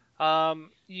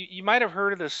 You might have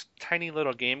heard of this tiny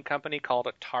little game company called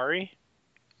Atari.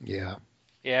 Yeah.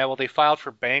 Yeah. Well, they filed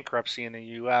for bankruptcy in the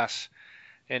U.S.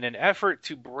 in an effort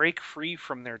to break free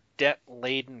from their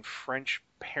debt-laden French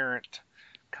parent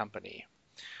company.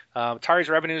 Atari's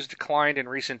revenues declined in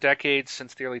recent decades.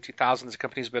 Since the early 2000s, the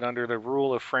company's been under the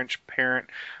rule of French parent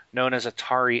known as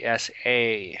Atari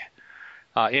SA.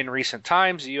 In recent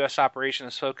times, the U.S. operation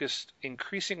has focused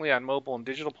increasingly on mobile and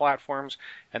digital platforms,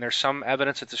 and there's some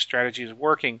evidence that the strategy is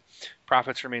working.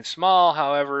 Profits remain small,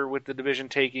 however, with the division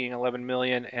taking $11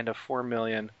 million and $4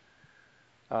 million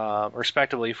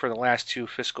respectively, for the last 2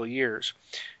 fiscal years.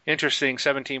 Interesting,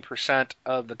 17%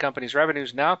 of the company's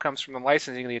revenues now comes from the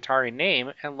licensing of the Atari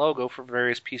name and logo for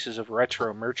various pieces of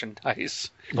retro merchandise.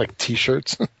 Like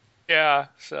T-shirts? Yeah,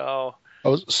 so...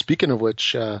 Speaking of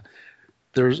which, I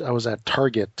was at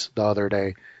Target the other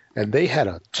day, and they had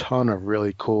a ton of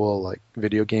really cool like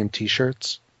video game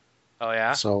T-shirts. Oh,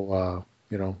 yeah? So,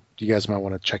 you guys might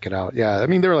want to check it out. Yeah, I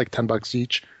mean, they're like $10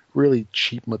 each. Really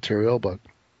cheap material, but...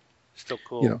 Still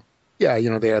cool.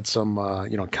 They had some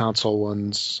console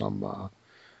ones,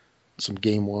 some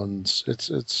game ones.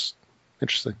 It's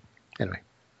interesting. Anyway,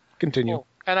 continue. Cool.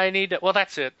 And I need to, well,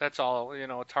 that's it. That's all.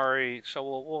 Atari. So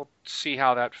we'll see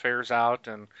how that fares out,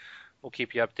 and we'll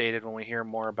keep you updated when we hear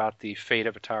more about the fate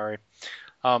of Atari.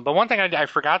 But one thing I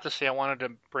forgot to say, I wanted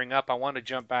to bring up. I wanted to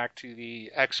jump back to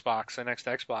the Xbox, the next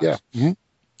Xbox. Yeah.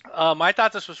 Mm-hmm. I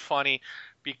thought this was funny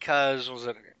because was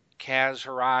it Kaz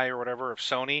Hirai or whatever of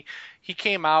Sony? He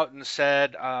came out and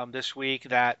said this week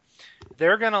that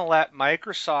they're going to let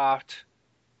Microsoft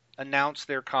announce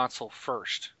their console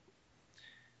first.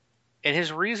 And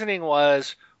his reasoning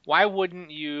was, why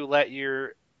wouldn't you let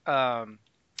your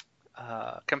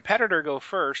competitor go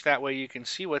first? That way you can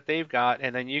see what they've got,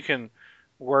 and then you can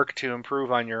work to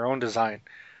improve on your own design.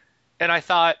 And I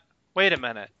thought, wait a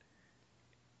minute.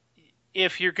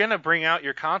 If you're going to bring out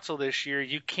your console this year,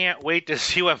 you can't wait to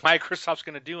see what Microsoft's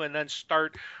going to do and then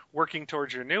start working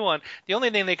towards your new one. The only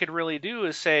thing they could really do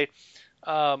is say,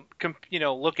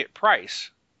 look at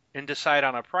price and decide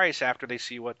on a price after they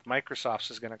see what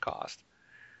Microsoft's is going to cost.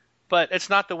 But it's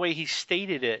not the way he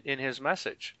stated it in his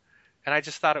message. And I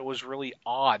just thought it was really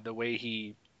odd the way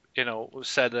he,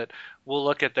 said that we'll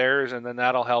look at theirs and then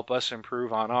that'll help us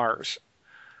improve on ours.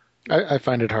 I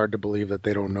find it hard to believe that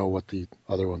they don't know what the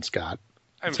other one's got.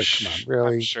 Come on,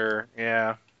 really? I'm sure,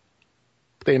 yeah.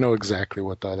 They know exactly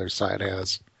what the other side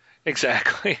has.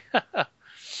 Exactly.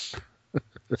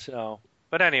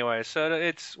 But anyway,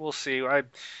 we'll see.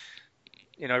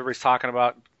 Everybody's talking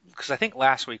about, because I think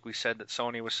last week we said that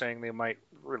Sony was saying they might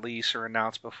release or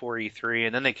announce before E3,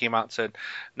 and then they came out and said,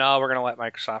 no, we're going to let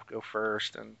Microsoft go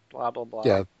first, and blah, blah, blah.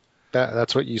 Yeah,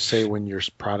 that's what you say when your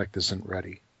product isn't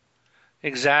ready.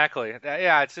 Exactly.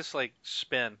 Yeah, it's just like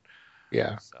spin.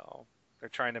 Yeah. So they're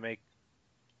trying to make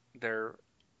their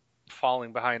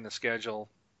falling behind the schedule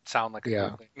sound like a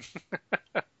good thing.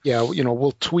 Yeah,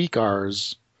 we'll tweak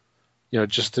ours,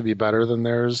 just to be better than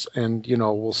theirs, and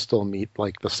we'll still meet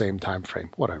like the same time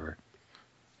frame, whatever.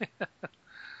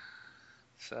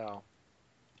 So.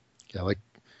 Yeah, like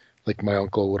my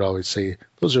uncle would always say,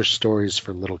 those are stories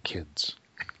for little kids.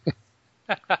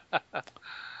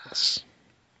 Yes.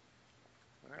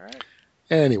 All right.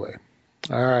 Anyway,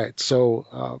 all right.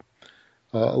 So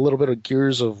a little bit of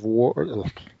Gears of War.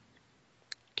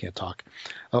 Can't talk.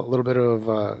 A little bit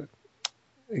of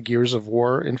Gears of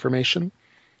War information.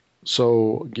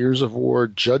 So Gears of War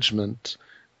Judgment,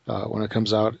 when it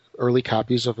comes out, early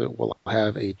copies of it will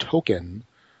have a token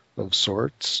of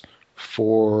sorts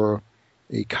for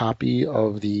a copy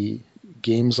of the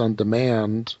Games on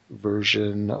Demand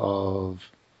version of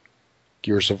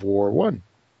Gears of War 1.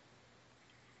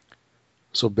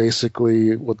 So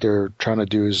basically what they're trying to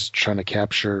do is trying to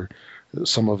capture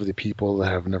some of the people that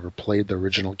have never played the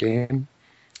original game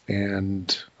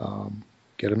and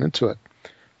get them into it.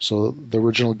 So the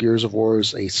original Gears of War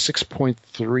is a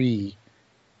 6.3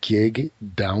 gig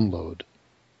download.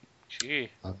 Gee.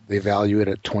 They value it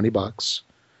at $20,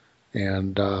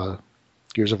 and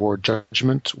Gears of War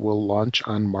Judgment will launch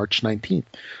on March 19th.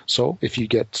 So if you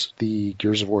get the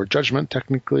Gears of War Judgment,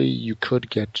 technically you could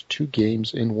get 2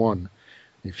 games in one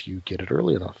if you get it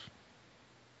early enough.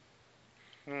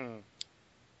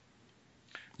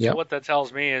 So what that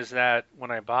tells me is that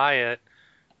when I buy it,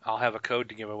 I'll have a code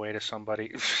to give away to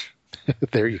somebody.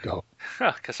 There you go.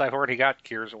 Because I've already got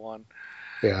Gears 1.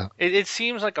 Yeah. It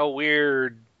seems like a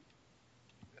weird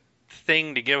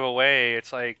thing to give away.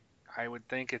 It's like, I would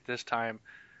think at this time,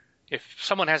 if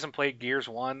someone hasn't played Gears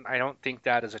 1, I don't think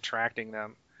that is attracting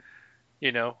them.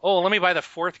 You know, oh, let me buy the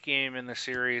 4th game in the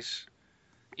series.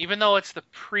 Even though it's the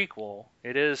prequel,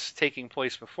 it is taking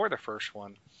place before the first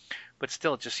one. But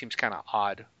still, it just seems kind of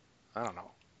odd. I don't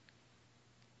know.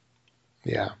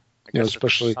 Yeah. I guess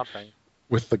especially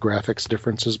with the graphics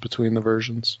differences between the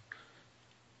versions.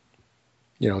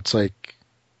 It's like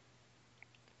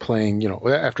playing,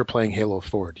 after playing Halo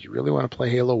 4, do you really want to play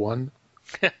Halo 1?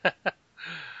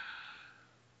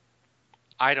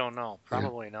 I don't know.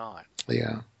 Probably not.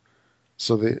 Yeah.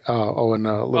 So and a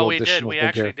little well, we additional did. We thing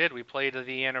actually here. did. We played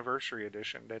the anniversary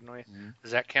edition, didn't we?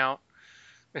 Does that count?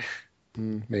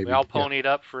 Maybe. We all ponied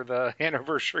up for the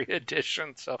anniversary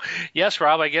edition. So, yes,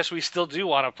 Rob, I guess we still do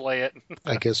want to play it.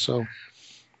 I guess so.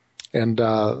 And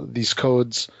these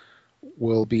codes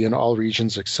will be in all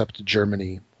regions except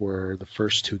Germany, where the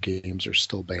first 2 games are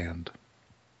still banned.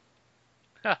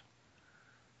 Huh.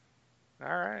 All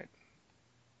right.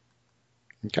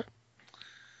 Okay.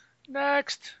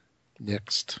 Next.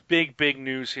 Big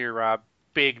news here, Rob.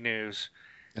 Big news.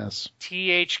 Yes.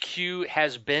 THQ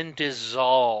has been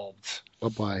dissolved.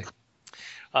 Bye-bye.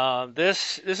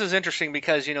 This is interesting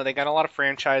because, they got a lot of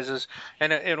franchises,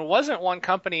 and it wasn't one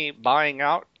company buying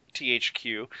out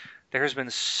THQ. There has been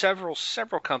several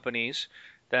companies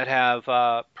that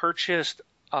have purchased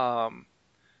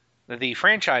the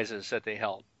franchises that they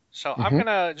held. So I'm going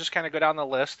to just kind of go down the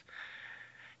list,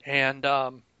 and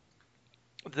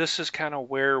this is kind of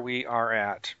where we are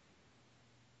at.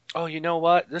 Oh, you know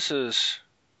what? This is...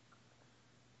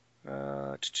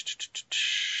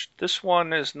 this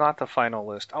one is not the final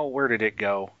list. Oh, where did it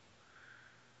go?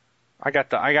 I got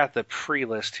the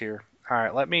pre-list here. All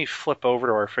right, let me flip over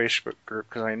to our Facebook group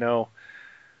because I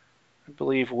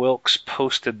believe Wilkes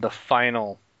posted the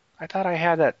final. I thought I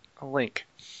had that link.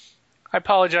 I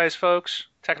apologize, folks.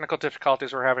 Technical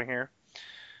difficulties we're having here.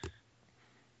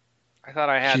 I thought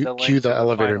I had the link. Cue the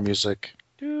elevator final. music.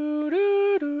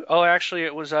 Oh, actually,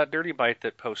 it was Dirty Bite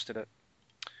that posted it.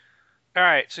 All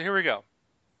right, so here we go.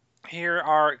 Here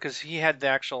are, because he had the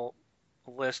actual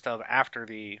list of after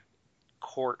the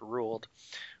court ruled.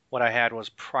 What I had was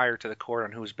prior to the court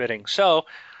on who was bidding. So,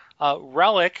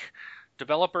 Relic,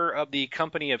 developer of the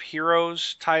Company of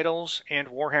Heroes titles and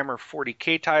Warhammer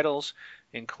 40K titles,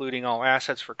 including all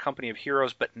assets for Company of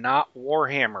Heroes, but not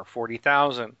Warhammer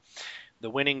 40,000. The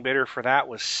winning bidder for that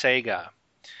was Sega.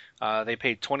 They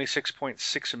paid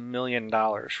 $26.6 million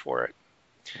for it.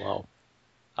 Wow.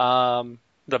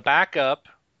 The backup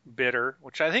bidder,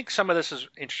 which I think some of this is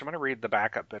interesting. I'm going to read the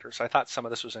backup bidders. I thought some of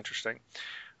this was interesting.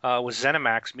 Was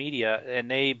ZeniMax Media, and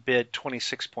they bid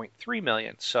 $26.3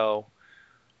 million. So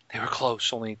they were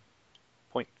close, only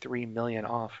 $0.3 million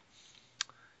off.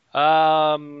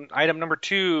 Item number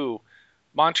 2,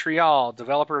 Montreal,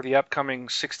 developer of the upcoming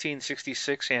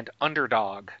 1666 and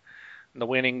Underdog. The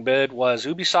winning bid was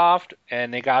Ubisoft,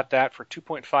 and they got that for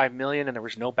 $2.5 million, and there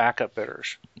was no backup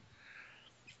bidders.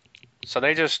 So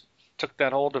they just took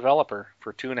that whole developer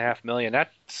for $2.5 million.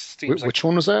 That seems Which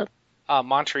one was that?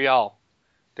 Montreal.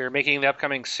 They're making the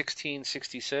upcoming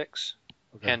 1666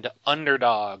 and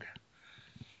Underdog.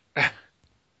 I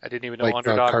didn't even know like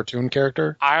Underdog. The cartoon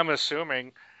character? I'm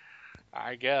assuming.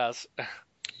 I guess.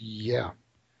 Yeah.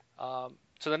 So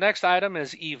the next item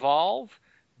is Evolve.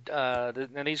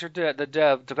 And these are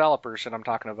the developers that I'm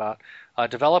talking about.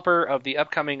 Developer of the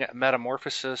upcoming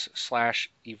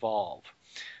Metamorphosis/Evolve.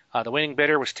 The winning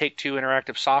bidder was Take-Two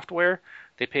Interactive Software.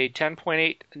 They paid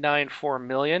 $10.894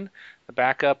 million. The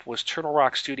backup was Turtle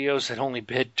Rock Studios that only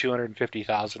bid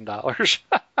 $250,000.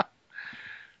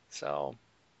 So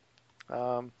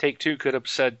Take-Two could have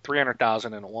said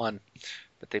 $300,000 and won,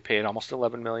 but they paid almost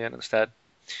 $11 million instead.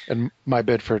 And my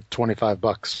bid for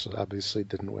 $25 obviously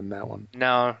didn't win that one.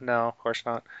 No, of course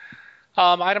not.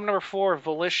 Item number 4,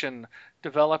 Volition,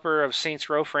 developer of Saints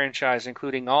Row franchise,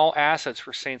 including all assets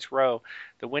for Saints Row.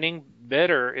 The winning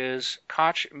bidder is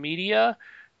Koch Media,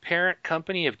 parent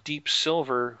company of Deep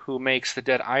Silver, who makes the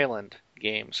Dead Island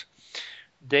games.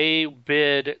 They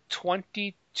bid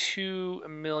 $22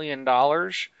 million, and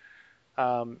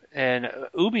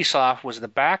Ubisoft was the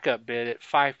backup bid at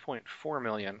 $5.4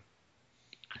 million.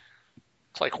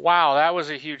 It's like, wow, that was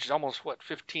a huge, almost what,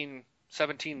 15,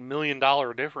 $17 million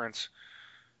difference.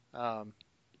 Um,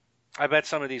 I bet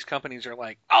some of these companies are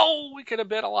like, oh, we could have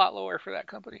bid a lot lower for that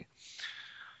company.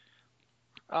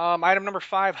 Item number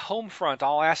 5, Homefront.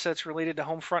 All assets related to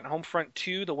Homefront. Homefront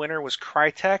 2, the winner was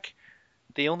Crytek.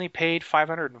 They only paid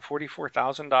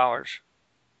 $544,000.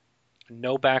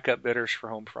 No backup bidders for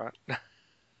Homefront.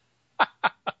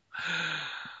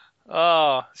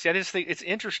 Oh, see, I just think it's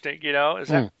interesting, Does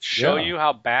that show Yeah. you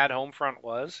how bad Homefront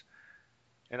was?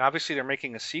 And obviously they're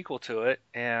making a sequel to it,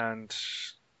 and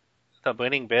the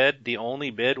winning bid, the only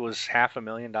bid was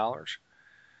 $500,000.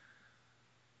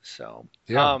 So,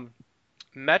 Yeah.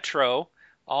 Metro,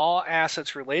 all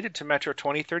assets related to Metro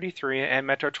 2033 and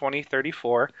Metro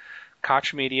 2034.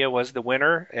 Koch Media was the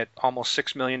winner at almost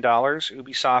 $6 million.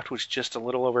 Ubisoft was just a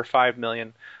little over $5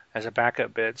 million as a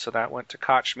backup bid, so that went to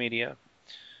Koch Media,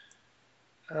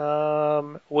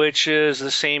 which is the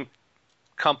same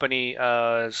company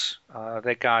as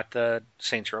that got the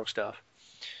Saints Row stuff.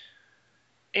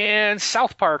 And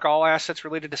South Park, all assets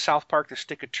related to South Park: The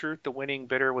Stick of Truth. The winning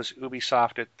bidder was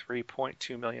Ubisoft at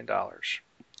 $3.2 million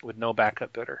with no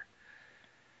backup bidder.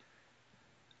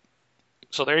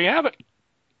 So there you have it.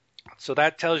 So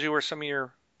that tells you where some of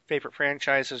your favorite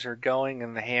franchises are going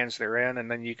and the hands they're in,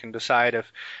 and then you can decide if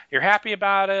you're happy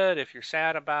about it, if you're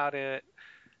sad about it,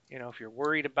 if you're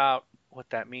worried about what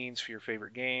that means for your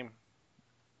favorite game.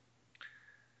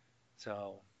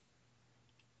 So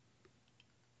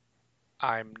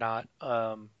I'm not,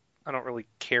 I don't really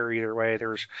care either way.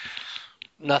 There's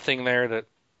nothing there that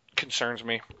concerns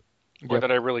me or Yep.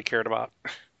 that I really cared about.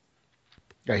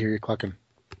 I hear you clucking.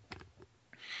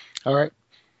 All right.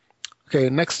 Okay,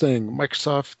 next thing,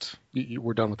 Microsoft.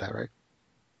 We're done with that, right?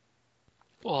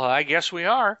 Well, I guess we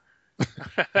are.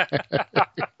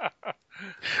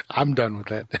 I'm done with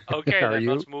that. Okay, Are then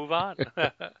you? let's move on.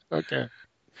 Okay.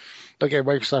 Okay,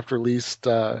 Microsoft released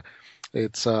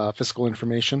its fiscal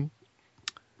information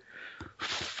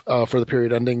for the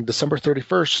period ending December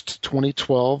 31st,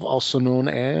 2012, also known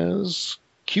as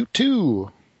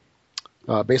Q2.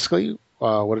 Basically,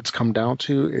 what it's come down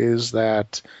to is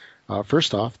that,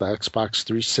 first off, the Xbox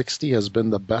 360 has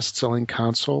been the best-selling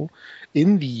console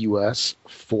in the U.S.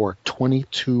 for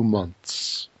 22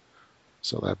 months.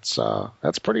 So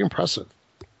that's pretty impressive,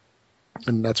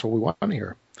 and that's what we want to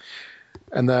hear.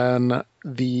 And then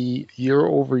the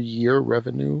year-over-year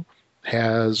revenue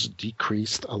has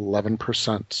decreased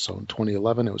 11%. So in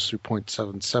 2011, it was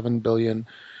 3.77 billion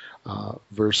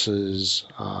versus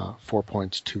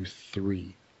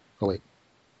 4.23. Oh wait,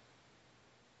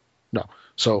 no.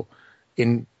 So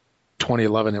in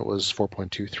 2011, it was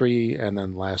 4.23, and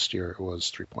then last year it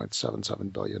was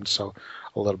 3.77 billion. So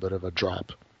a little bit of a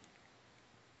drop.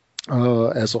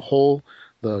 As a whole,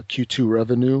 the Q2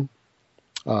 revenue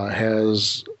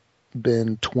has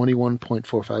been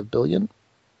 21.45 billion,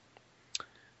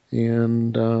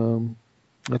 and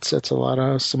that's a lot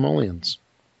of simoleons.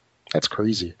 That's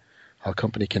crazy how a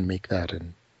company can make that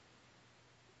in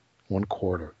 1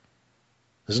 quarter,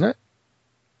 isn't it?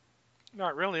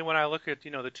 Not really. When I look at the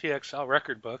TXL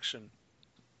record books, and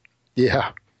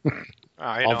Yeah,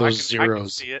 all those I can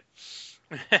zeros, see it.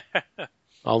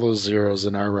 all those zeros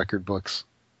in our record books,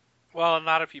 Well,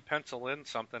 not if you pencil in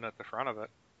something at the front of it.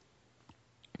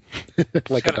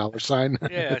 like a dollar sign.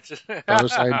 Yeah, it's just Dollar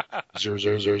sign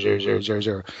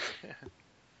 0000000.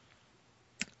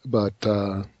 But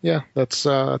yeah, that's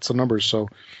the numbers. So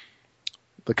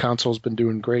the console's been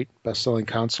doing great, best-selling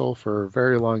console for a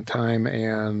very long time,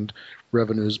 and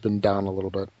revenue's been down a little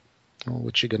bit. Well,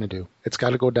 what you gonna do? It's got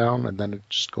to go down, and then it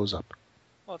just goes up.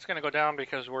 Well, it's going to go down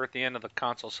because we're at the end of the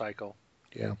console cycle.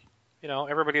 Yeah.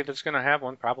 Everybody that's going to have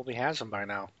one probably has them by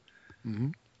now. Hmm.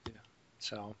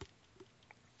 So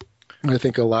I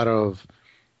think a lot of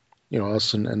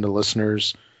us and the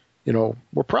listeners,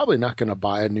 we're probably not going to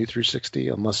buy a new 360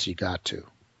 unless you got to.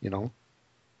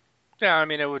 yeah, I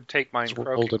mean, it would take mine we're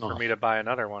croaking holding for off. me to buy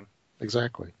another one.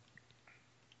 Exactly.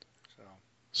 So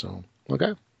So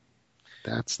okay,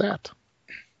 that's that.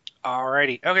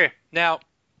 alrighty, okay. Now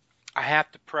I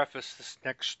have to preface this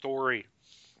next story.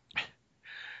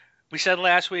 We said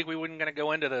last week we weren't going to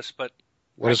go into this, but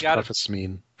What does preface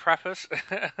mean? preface.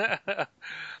 I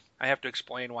have to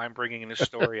explain why I'm bringing this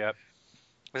story up.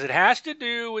 Because it has to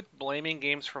do with blaming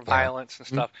games for violence and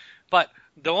stuff. But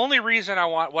the only reason I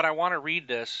want to read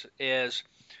this is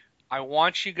I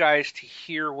want you guys to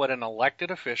hear what an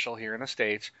elected official here in the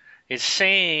States is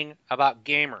saying about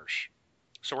gamers.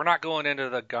 So we're not going into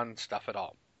the gun stuff at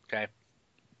all. Okay?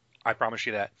 I promise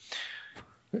you that.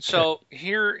 So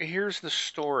here's the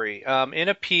story. In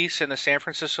a piece in the San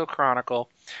Francisco Chronicle,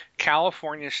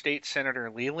 California State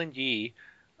Senator Leland Yee,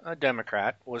 a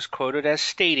Democrat, was quoted as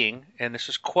stating, and this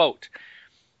is quote,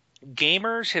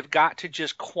 "Gamers have got to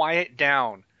just quiet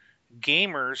down.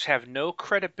 Gamers have no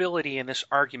credibility in this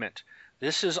argument.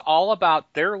 This is all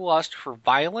about their lust for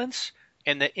violence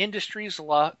and the industry's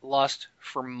lust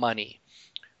for money.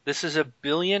 This is a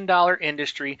billion-dollar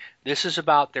industry. This is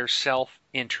about their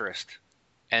self-interest."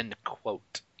 End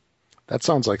quote. That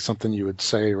sounds like something you would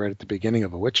say right at the beginning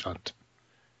of a witch hunt.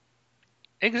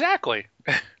 Exactly.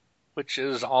 Which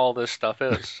is all this stuff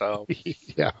is. So,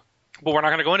 Yeah. but we're not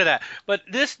going to go into that. But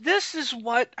this is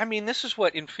what this is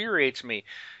what infuriates me.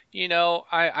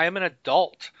 I'm an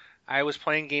adult. I was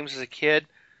playing games as a kid.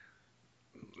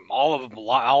 All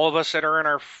of us that are in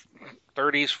our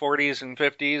 30s, 40s, and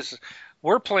 50s,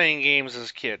 we're playing games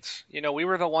as kids. We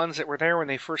were the ones that were there when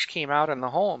they first came out in the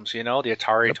homes. The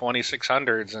Atari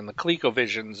 2600s and the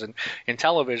ColecoVisions and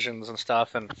televisions and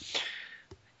stuff. And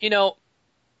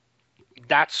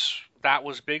that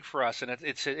was big for us, and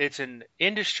it's an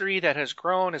industry that has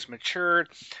grown, has matured.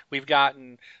 We've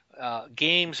gotten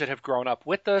games that have grown up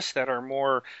with us that are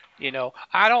more,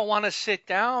 I don't want to sit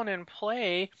down and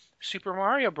play Super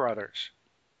Mario Brothers.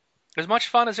 As much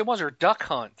fun as it was, or Duck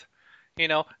Hunt,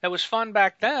 that was fun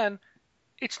back then.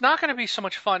 It's not going to be so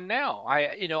much fun now.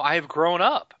 I have grown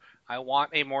up. I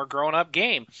want a more grown up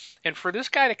game, and for this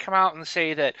guy to come out and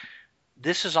say that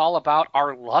this is all about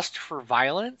our lust for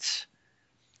violence.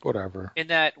 Whatever. In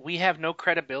that we have no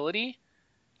credibility.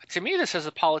 To me, this says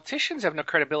the politicians have no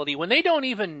credibility when they don't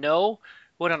even know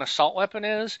what an assault weapon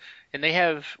is, and they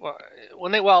have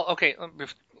okay. Let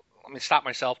me stop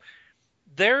myself.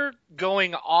 They're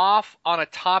going off on a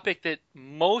topic that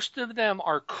most of them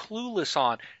are clueless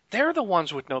on. They're the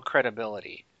ones with no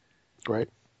credibility. Right.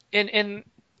 And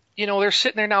they're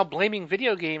sitting there now blaming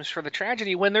video games for the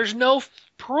tragedy when there's no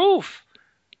proof.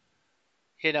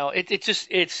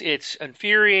 It's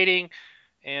infuriating,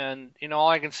 and all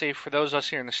I can say for those of us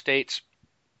here in the States,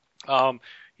 when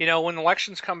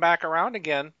elections come back around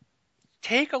again,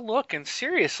 take a look and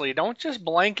seriously, don't just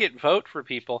blanket vote for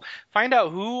people. Find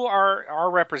out who are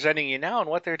representing you now and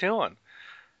what they're doing.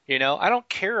 I don't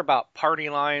care about party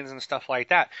lines and stuff like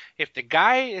that. If the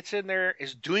guy that's in there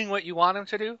is doing what you want him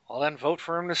to do, well then vote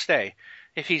for him to stay.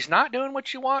 If he's not doing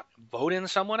what you want, vote in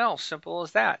someone else. Simple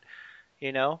as that.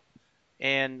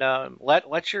 And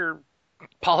let your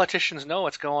politicians know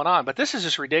what's going on. But this is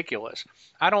just ridiculous.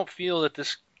 I don't feel that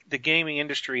the gaming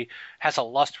industry has a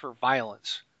lust for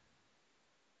violence.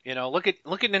 Look at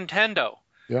Nintendo.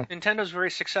 Yeah. Nintendo's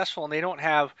very successful, and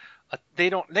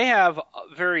they have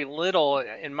very little,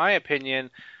 in my opinion.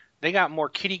 They got more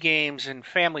kiddie games and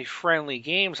family-friendly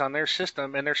games on their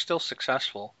system, and they're still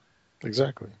successful.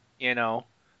 Exactly.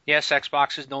 Yes,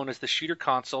 Xbox is known as the shooter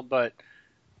console, but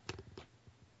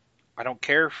I don't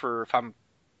care if I'm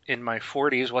in my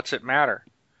 40s. What's it matter?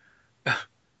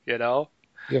 Yeah.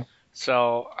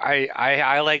 So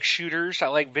I like shooters. I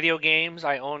like video games.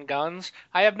 I own guns.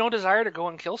 I have no desire to go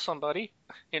and kill somebody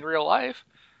in real life.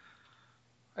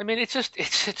 I mean, it's just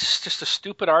a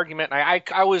stupid argument. And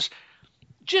I was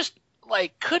just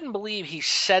like couldn't believe he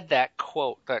said that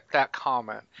quote, that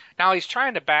comment. Now he's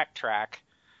trying to backtrack.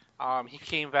 He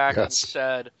came back and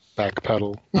said,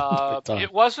 backpedal.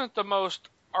 It wasn't the most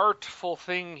artful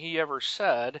thing he ever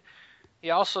said. He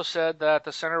also said that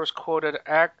the senator was quoted,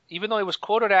 even though he was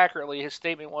quoted accurately, his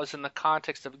statement was in the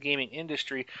context of the gaming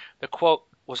industry. The quote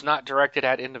was not directed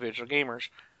at individual gamers.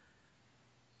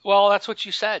 Well, that's what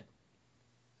you said.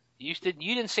 You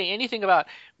didn't say anything about.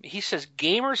 He says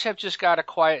gamers have just got to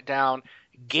quiet down.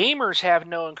 Gamers have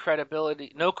no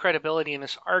credibility in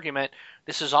this argument.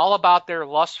 This is all about their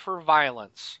lust for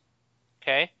violence.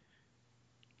 Okay?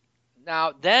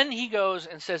 Now, then he goes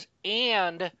and says,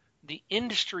 and the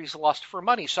industry's lust for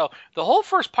money. So the whole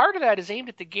first part of that is aimed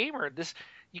at the gamer.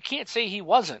 You can't say he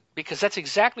wasn't, because that's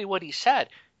exactly what he said.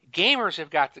 Gamers have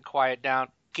got to quiet down.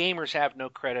 Gamers have no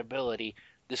credibility.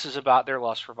 This is about their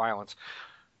lust for violence.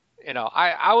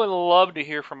 I would love to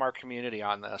hear from our community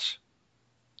on this.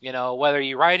 Whether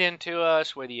you write into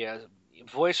us, whether you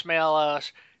voicemail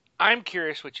us, I'm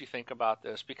curious what you think about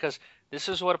this, because this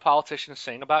is what a politician is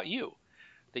saying about you,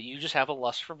 that you just have a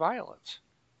lust for violence.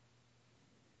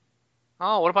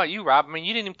 Oh, what about you, Rob? I mean,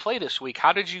 you didn't even play this week.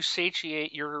 How did you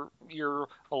satiate your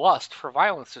lust for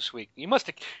violence this week? You must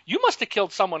have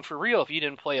killed someone for real if you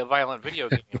didn't play a violent video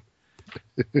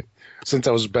game. Since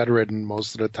I was bedridden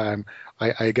most of the time,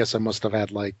 I guess I must have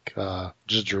had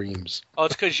just dreams. Oh,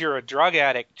 it's because you're a drug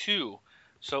addict too.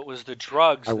 So it was the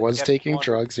drugs. I was taking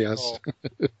drugs, yes.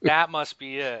 That must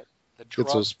be it. The It's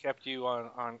drugs those, kept you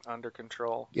on under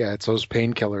control. yeah, it's those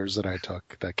painkillers that I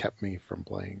took that kept me from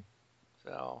playing.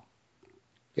 So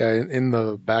Yeah, in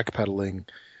the backpedaling,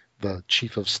 the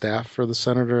chief of staff for the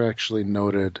senator actually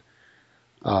noted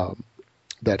um,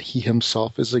 that he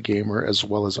himself is a gamer, as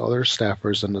well as other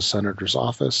staffers in the senator's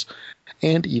office,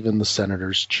 and even the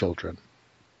senator's children.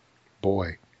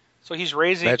 Boy, so he's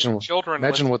raising imagine children with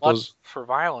imagine what lust those for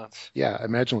violence. yeah,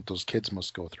 imagine what those kids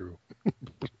must go through.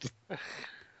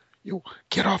 You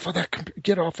get off of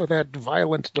that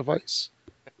violent device.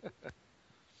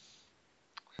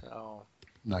 So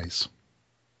Nice.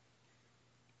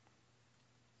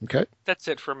 Okay. that's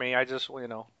it for me. I just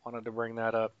wanted to bring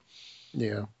that up.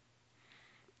 Yeah.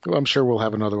 Well, I'm sure we'll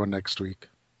have another one next week.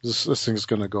 This thing's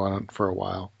going to go on for a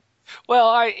while. Well,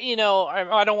 I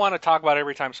don't want to talk about it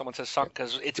every time someone says something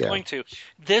because it's Yeah. going to.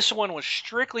 This one was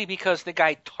strictly because the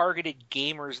guy targeted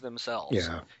gamers themselves.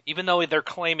 Yeah. Even though they're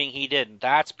claiming he didn't.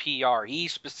 That's PR. He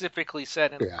specifically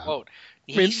said in a Yeah. quote,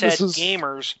 he I mean, said this is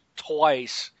gamers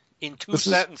twice in two this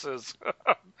is sentences.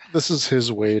 this is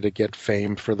his way to get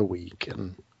fame for the week,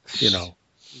 and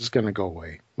it's going to go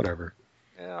away. Whatever.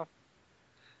 Yeah.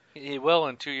 He will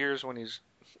in 2 years when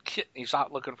he's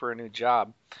out looking for a new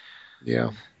job.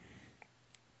 Yeah.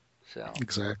 So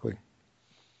Exactly.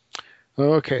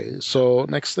 Okay, so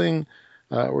next thing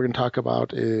we're going to talk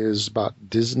about is about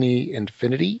Disney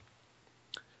Infinity.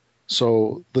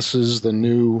 So this is the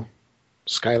new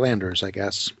Skylanders, I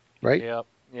guess, right? Yep.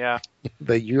 Yeah.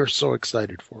 That you're so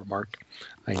excited for, Mark.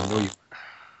 I know you.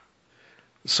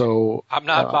 So I'm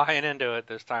not buying into it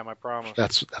this time, I promise.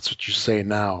 that's what you say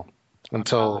now,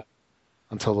 until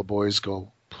the boys go,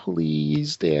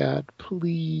 please, Dad,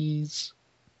 please.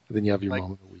 And then you have your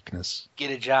moment of weakness.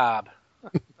 Get a job.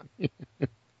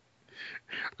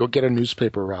 Go get a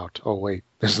newspaper route. Oh, wait,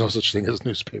 there's no such thing as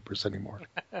newspapers anymore.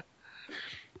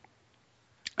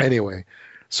 Anyway,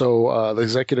 so the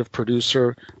executive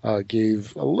producer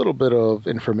gave a little bit of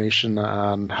information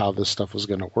on how this stuff was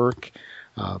going to work.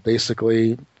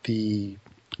 Basically, the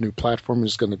new platform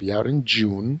is going to be out in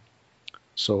June.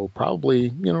 So probably,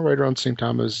 right around the same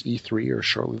time as E3 or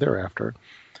shortly thereafter.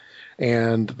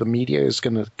 And the media is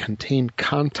going to contain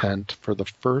content for the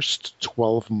first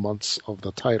 12 months of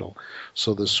the title.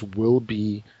 So this will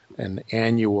be an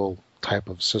annual type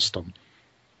of system.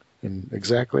 And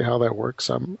exactly how that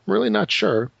works, I'm really not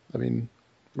sure. I mean,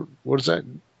 what is that?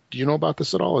 Do you know about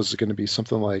this at all? Is it going to be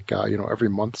something like, every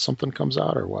month something comes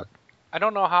out or what? I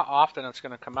don't know how often it's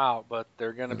going to come out, but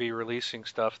they're going to be releasing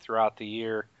stuff throughout the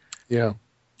year. Yeah.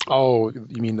 Oh,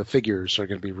 you mean the figures are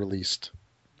going to be released?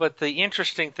 But the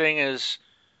interesting thing is,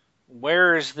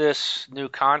 where is this new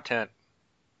content?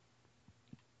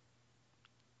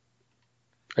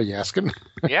 Are you asking?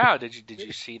 Yeah, did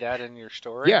you see that in your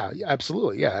story? Yeah,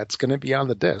 absolutely. Yeah, it's going to be on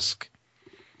the disc.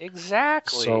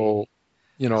 Exactly. So,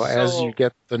 as you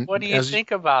get the what do you think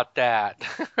about that?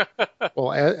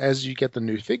 Well, as you get the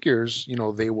new figures,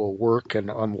 they will work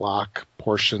and unlock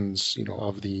portions,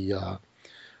 of the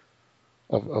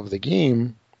of the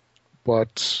game,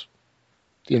 but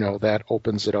that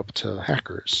opens it up to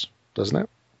hackers, doesn't it?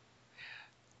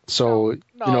 So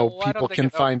people can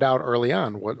find out early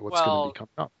on what's going to be coming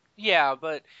up. Yeah,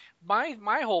 but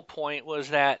my whole point was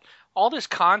that all this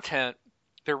content,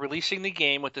 they're releasing the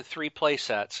game with the 3 play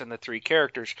sets and the 3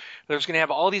 characters. There's going to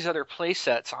have all these other play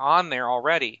sets on there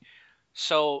already.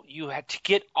 So you had to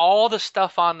get all the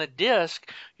stuff on the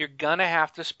disc. You're gonna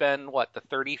have to spend the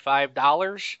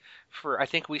 $35 for. I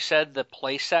think we said the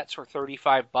play sets were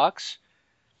 $35.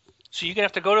 So you're gonna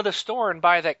have to go to the store and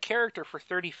buy that character for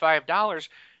 $35,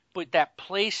 but that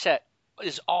play set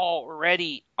is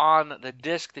already on the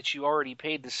disc that you already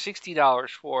paid the $60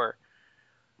 for.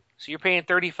 So you're paying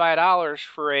 $35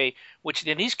 for which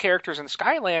in these characters in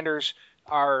Skylanders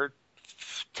are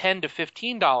 $10 to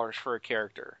 $15 for a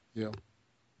character. Yeah.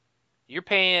 You're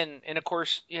paying, and of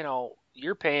course,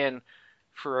 you're paying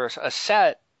for a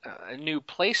set, a new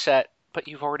play set, but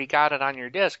you've already got it on your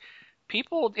disc.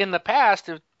 People in the past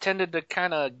have tended to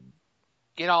kind of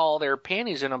get all their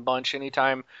panties in a bunch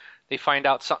anytime they find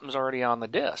out something's already on the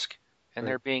disc, and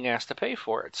they're being asked to pay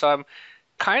for it. So I'm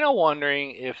kind of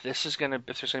wondering if there's going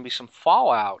to be some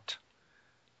fallout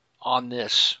on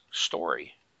this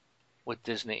story with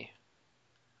Disney.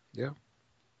 Yeah.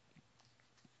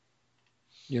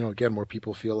 Again, where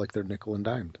people feel like they're nickel and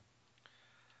dimed.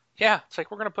 Yeah, it's like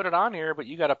we're going to put it on here, but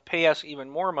you got to pay us even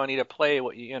more money to play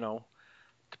to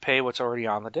pay what's already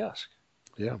on the disc.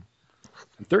 Yeah,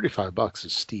 and $35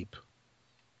 is steep.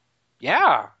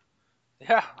 Yeah,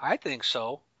 I think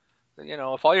so.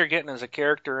 If all you're getting is a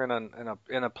character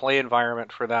in a play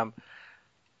environment for them,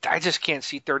 I just can't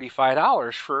see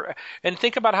 $35 for. And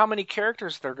think about how many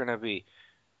characters they're going to be.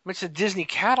 I mean, it's a Disney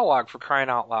catalog for crying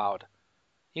out loud.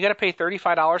 You got to pay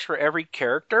 $35 for every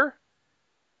character.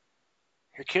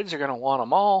 Your kids are going to want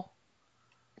them all.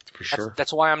 For sure.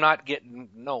 That's why I'm not getting.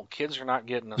 No, kids are not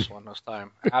getting this one this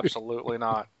time. Absolutely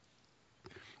not.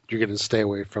 You're going to stay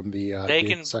away from the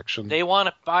game section. They want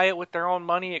to buy it with their own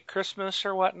money at Christmas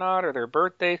or whatnot, or their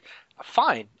birthday.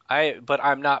 Fine. But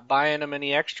I'm not buying them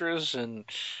any extras, and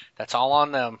that's all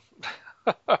on them.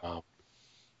 Wow.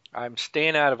 I'm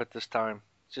staying out of it this time.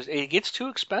 It gets too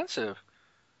expensive.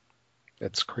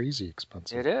 It's crazy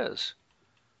expensive. It is.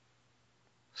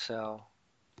 So,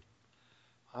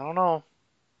 I don't know.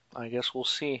 I guess we'll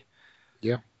see.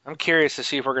 Yeah. I'm curious to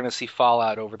see if we're going to see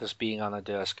Fallout over this being on the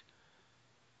disc.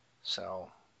 So.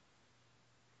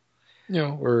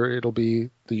 Or it'll be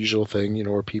the usual thing,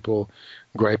 where people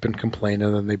gripe and complain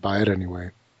and then they buy it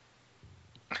anyway.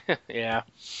 Yeah.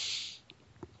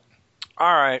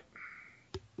 All right.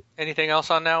 Anything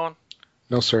else on that one?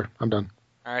 No, sir. I'm done.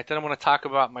 All right, then I'm going to talk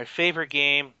about my favorite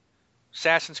game,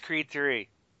 Assassin's Creed 3.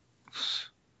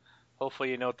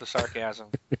 Hopefully you note the sarcasm.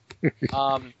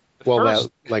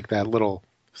 That little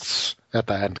at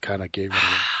the end kind of gave it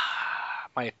away.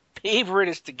 My favorite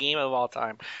is the game of all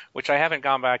time, which I haven't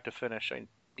gone back to finish. I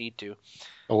need to.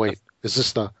 Oh, wait. Is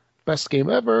this the best game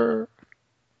ever?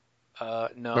 No.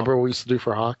 Remember what we used to do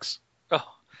for Hawks?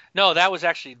 Oh, no, that was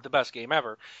actually the best game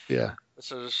ever. Yeah.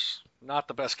 This is not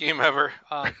the best game ever.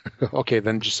 Okay,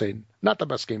 then just say not the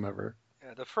best game ever.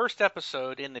 The first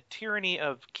episode in the Tyranny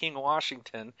of King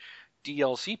Washington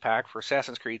DLC pack for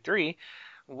Assassin's Creed 3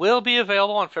 will be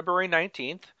available on February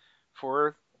 19th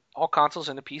for all consoles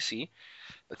and the PC.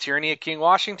 The Tyranny of King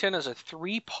Washington is a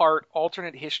 3-part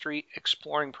alternate history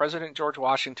exploring President George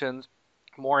Washington's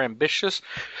more ambitious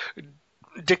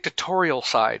dictatorial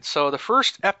side. So the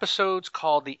first episode's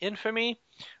called The Infamy.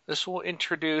 This will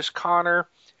introduce Connor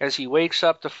as he wakes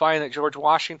up to find that George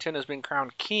Washington has been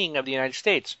crowned King of the United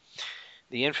States.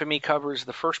 The Infamy covers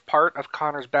the first part of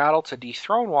Connor's battle to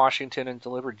dethrone Washington and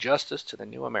deliver justice to the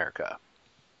new America.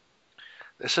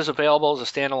 This is available as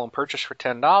a standalone purchase for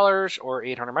 $10 or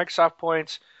 800 Microsoft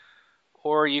points,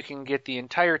 or you can get the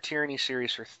entire Tyranny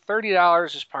series for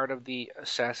 $30 as part of the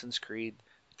Assassin's Creed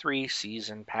 3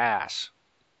 Season Pass.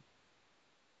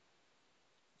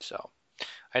 So,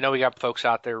 I know we got folks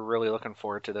out there really looking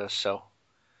forward to this, so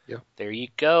yeah. There you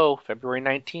go, February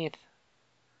 19th.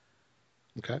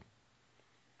 Okay.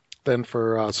 Then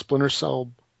for Splinter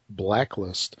Cell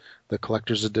Blacklist, the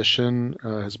collector's edition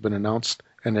has been announced,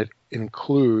 and it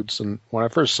includes, and when I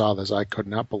first saw this, I could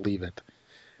not believe it.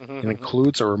 It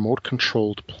includes a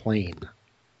remote-controlled plane.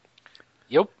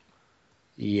 Yep.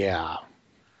 Yeah.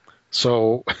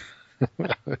 So, you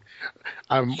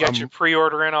got your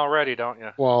pre-order in already, don't you?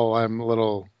 Well, I'm a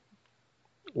little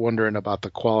wondering about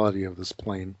the quality of this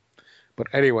plane. But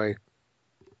anyway,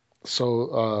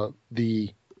 so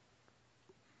the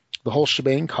whole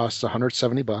shebang costs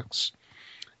 $170,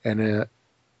 and it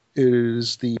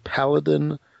is the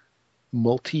Paladin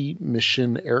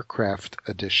Multi-Mission Aircraft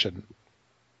Edition.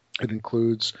 It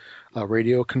includes a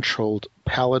radio-controlled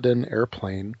Paladin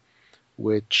airplane,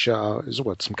 which is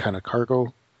some kind of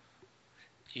cargo?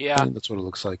 Yeah. I think that's what it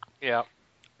looks like. Yeah.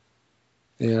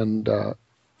 And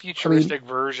futuristic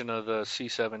version of the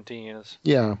C-17s.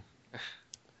 Yeah.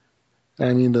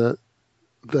 I mean, the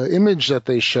image that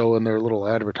they show in their little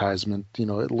advertisement,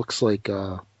 it looks like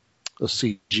a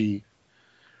CG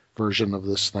version of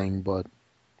this thing, but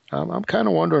I'm kind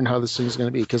of wondering how this thing's going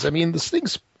to be, because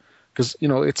it's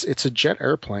a jet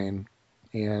airplane,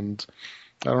 and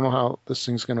I don't know how this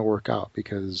thing's going to work out,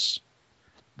 because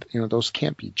those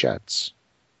can't be jets.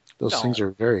 Those things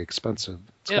are very expensive.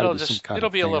 It'll just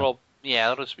be a little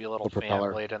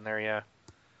fan blade in there, yeah.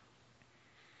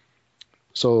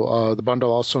 So the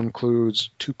bundle also includes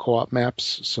 2 co-op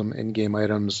maps, some in-game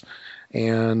items,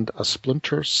 and a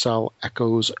Splinter Cell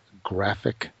Echoes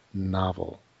graphic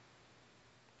novel.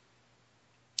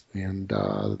 And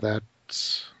I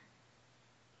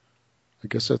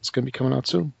guess that's going to be coming out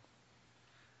soon.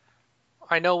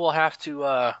 I know we'll have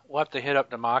to hit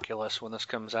up Democulus when this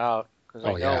comes out, because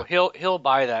I know he'll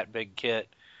buy that big kit.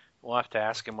 We'll have to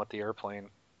ask him what the airplane.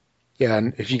 Yeah,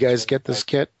 and if you guys get this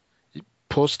kit,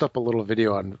 post up a little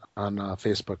video on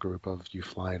Facebook group of you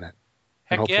flying it.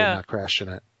 Heck, and hopefully not crashing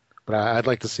it. But I'd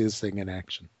like to see this thing in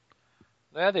action.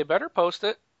 Yeah, they better post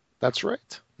it. That's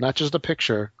right. Not just a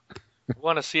picture.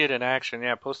 Want to see it in action?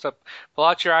 Yeah, pull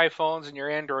out your iPhones and your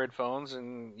Android phones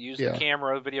and use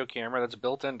the video camera that's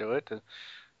built into it to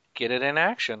get it in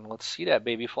action. Let's see that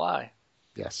baby fly.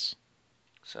 Yes.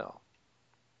 So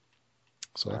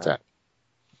that's it.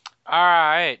 All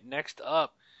right, next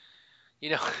up. You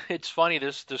know, it's funny.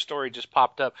 This story just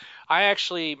popped up. My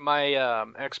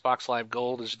Xbox Live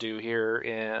Gold is due here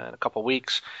in a couple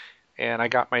weeks, and I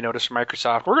got my notice from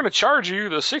Microsoft. We're going to charge you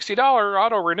the $60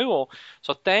 auto renewal.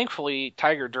 So thankfully,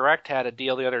 Tiger Direct had a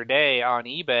deal the other day on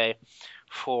eBay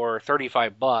for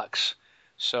 $35.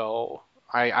 So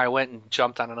I went and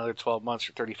jumped on another 12 months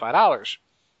for $35.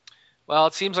 Well,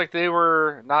 it seems like they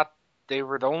were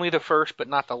only the first, but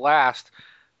not the last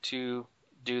to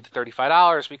do the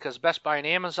 $35 because Best Buy and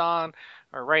Amazon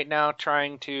are right now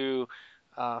trying to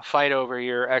fight over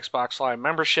your Xbox Live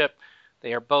membership.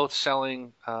 They are both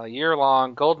selling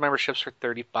year-long gold memberships for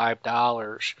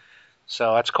 $35.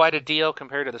 So that's quite a deal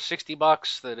compared to the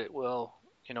 $60 that it will,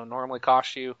 normally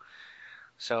cost you.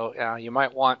 So you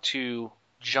might want to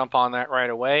jump on that right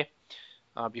away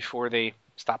before they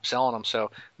stop selling them.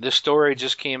 So this story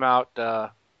just came out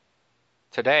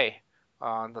today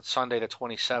on the Sunday the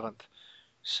 27th.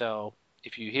 So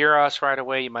if you hear us right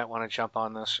away, you might want to jump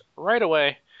on this right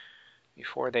away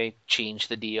before they change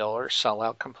the deal or sell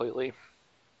out completely.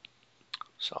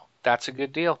 So that's a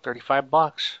good deal,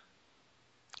 $35.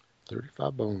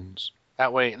 35 bones.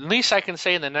 That way, at least I can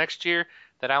say in the next year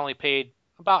that I only paid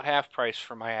about half price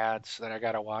for my ads that I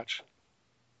got to watch.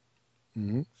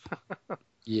 Mm-hmm.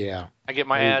 Yeah. I get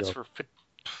my ads for,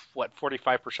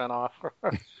 45% off?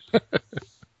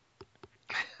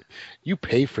 You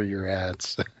pay for your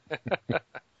ads.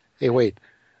 Hey, wait.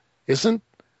 Isn't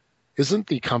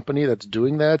the company that's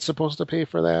doing that supposed to pay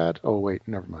for that? Oh, wait,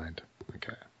 never mind.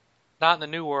 Okay. Not in the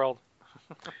new world.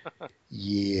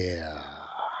 Yeah.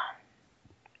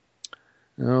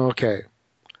 Okay.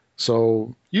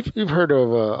 So you've heard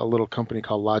of a little company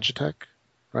called Logitech,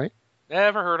 right?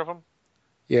 Never heard of them.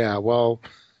 Yeah, well,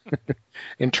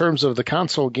 in terms of the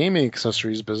console gaming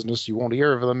accessories business, you won't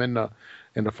hear of them in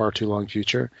the far too long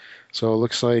future. So it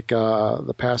looks like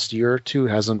the past year or two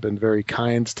hasn't been very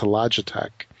kind to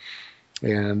Logitech,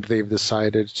 and they've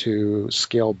decided to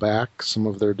scale back some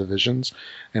of their divisions,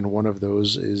 and one of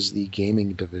those is the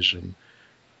gaming division.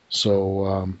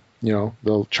 So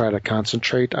they'll try to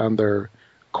concentrate on their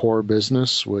core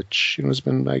business, which has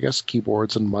been, I guess,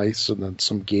 keyboards and mice, and then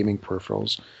some gaming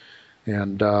peripherals,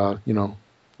 and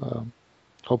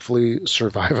hopefully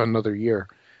survive another year.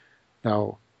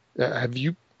 Now, have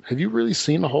you really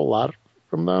seen a whole lot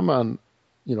from them on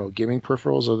gaming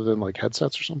peripherals other than like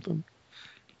headsets or something?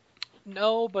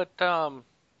 No, but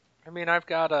I've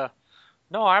got I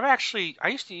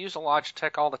used to use a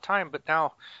Logitech all the time, but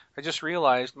now I just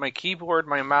realized my keyboard,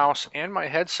 my mouse, and my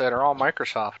headset are all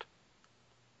Microsoft.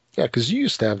 Yeah, because you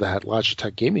used to have that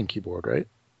Logitech gaming keyboard, right?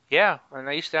 Yeah, and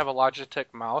I used to have a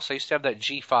Logitech mouse. I used to have that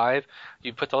G5.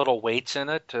 You put the little weights in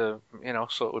it to,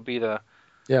 so it would be the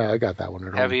Yeah, I got that one at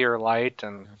home. heavier light,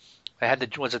 and I had the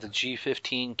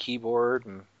G15 keyboard,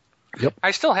 and Yep.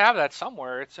 I still have that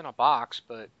somewhere. It's in a box,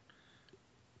 but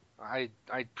I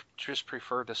just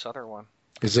prefer this other one.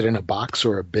 Is it in a box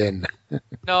or a bin?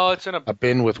 No, it's in A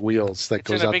bin with wheels that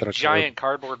goes it's in a out big the giant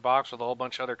cardboard box with a whole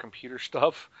bunch of other computer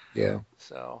stuff. Yeah.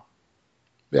 So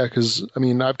Yeah, because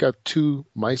I've got two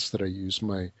mice that I use.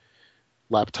 My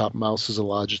laptop mouse is a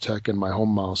Logitech, and my home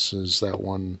mouse is that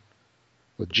one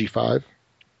with G5.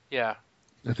 yeah,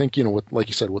 I think with, like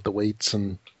you said, with the weights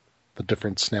and the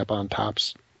different snap-on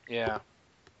tops. yeah.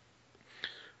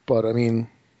 But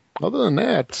other than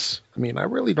that, I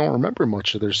really don't remember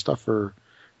much of their stuff for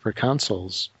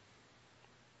consoles.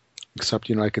 Except,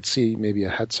 I could see maybe a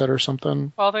headset or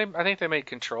something. Well, I think they make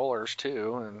controllers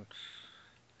too and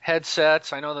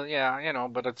headsets. I know that, yeah,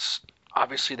 but it's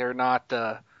obviously they're not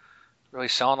really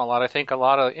selling a lot. I think a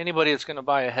lot of anybody that's going to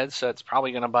buy a headset is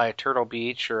probably going to buy a Turtle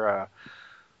Beach or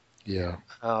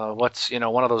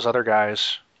one of those other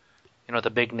guys, the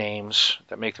big names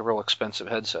that make the real expensive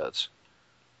headsets.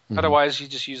 Mm-hmm. Otherwise, you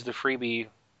just use the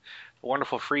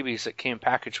wonderful freebies that came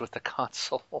packaged with the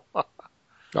console.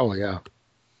 Oh, yeah.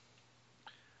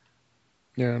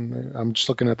 Yeah, and I'm just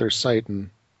looking at their site, and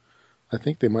I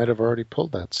think they might have already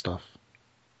pulled that stuff.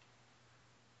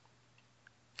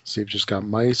 So you've just got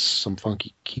mice, some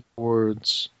funky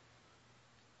keyboards,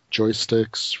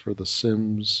 joysticks for the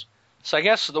Sims. So I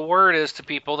guess the word is to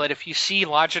people that if you see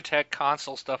Logitech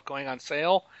console stuff going on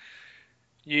sale,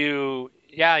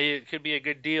 it could be a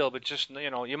good deal, but just,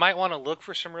 you might want to look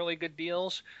for some really good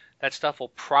deals. That stuff will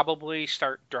probably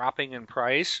start dropping in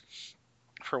price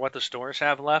for what the stores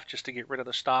have left just to get rid of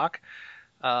the stock.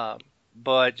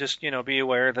 But just, be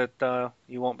aware that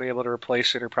you won't be able to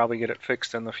replace it or probably get it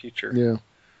fixed in the future. Yeah.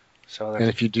 So and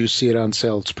if you do see it on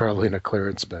sale, it's probably in a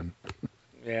clearance bin.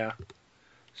 Yeah.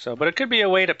 So, but it could be a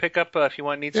way to pick up if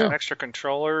you need some extra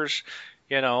controllers,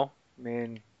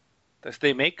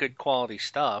 They make good quality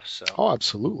stuff, so. Oh,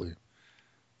 absolutely.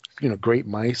 Great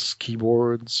mice,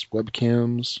 keyboards,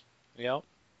 webcams, Yep.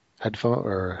 headphone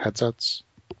or headsets.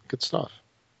 Good stuff.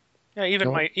 Yeah, even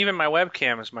No, my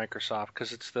webcam is Microsoft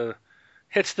because it's the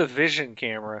Vision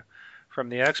camera from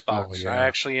the oh Xbox. I yeah.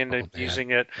 actually end Oh, up that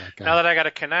using it. that Now guy. that I got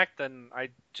to connect, then I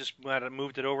just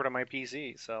moved it over to my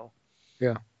PC. So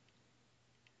Yeah,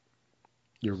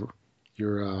 you're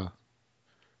you're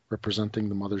representing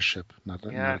the mothership, not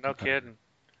yeah, a no competitor. kidding.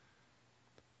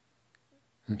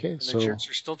 Okay, And the so jerks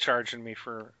are still charging me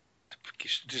to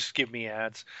just give me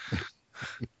ads. I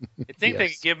think they could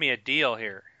yes, give me a deal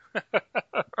here.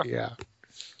 yeah.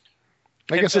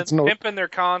 I guess Pimping it's no. pimping their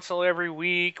console every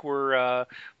week. We're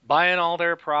buying all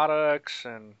their products,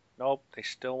 and nope, they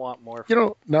still want more from me.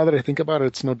 Now that I think about it,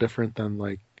 it's no different than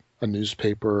like a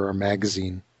newspaper or a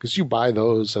magazine because you buy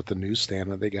those at the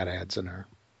newsstand and they got ads in there.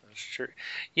 That's true.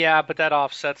 Yeah, but that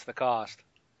offsets the cost.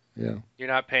 Yeah. You're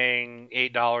not paying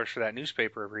 $8 for that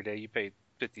newspaper every day. You pay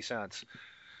 50 cents.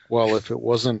 Well, if it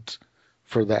wasn't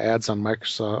for the ads on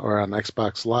Microsoft or on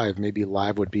Xbox Live, maybe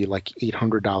Live would be like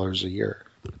 $800 a year.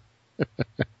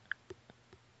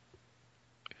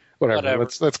 Whatever. Whatever.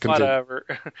 Let's continue. Whatever.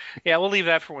 Yeah, we'll leave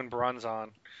that for when Brun's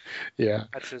on. Yeah.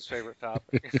 That's his favorite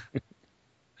topic.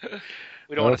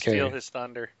 We don't want to steal Okay. his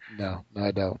thunder. No,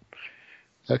 I don't.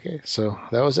 Okay, so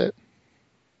that was it.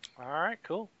 All right,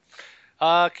 cool.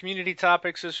 Community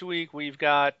topics this week. We've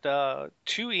got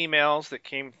two emails that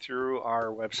came through our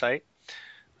website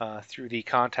through the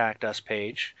Contact Us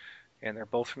page, and they're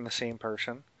both from the same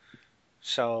person.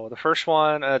 So the first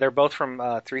one, they're both from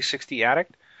 360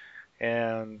 Addict,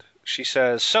 and she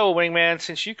says, "So, Wingman,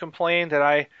 since you complained that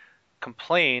I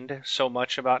complained so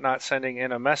much about not sending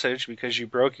in a message because you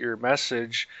broke your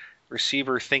message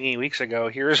receiver thingy weeks ago,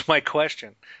 here's my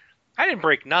question. I didn't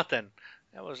break nothing.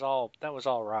 That was all. That was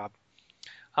all Rob.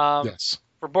 Yes.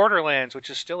 For Borderlands, which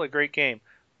is still a great game,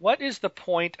 what is the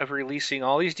point of releasing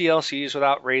all these DLCs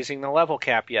without raising the level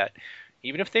cap yet?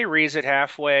 Even if they raise it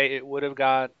halfway, it would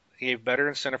have gave better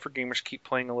incentive for gamers to keep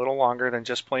playing a little longer than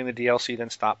just playing the DLC then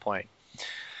stop playing."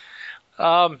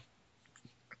 Um,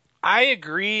 I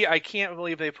agree. I can't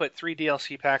believe they put 3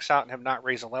 DLC packs out and have not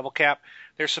raised the level cap.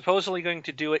 They're supposedly going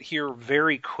to do it here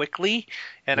very quickly,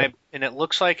 and Yep. it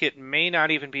looks like it may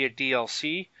not even be a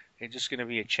DLC. It's just going to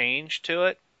be a change to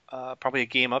it, probably a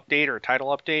game update or a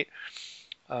title update.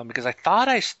 Because thought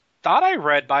I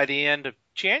read by the end of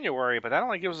January, but that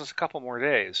only gives us a couple more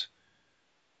days.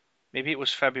 Maybe it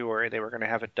was February they were going to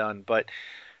have it done, but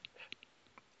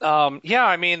yeah,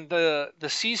 I mean the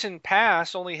season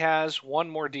pass only has one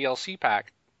more DLC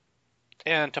pack,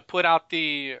 and to put out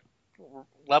the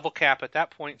level cap at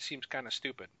that point seems kind of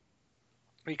stupid.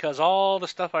 Because all the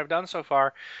stuff I've done so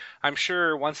far, I'm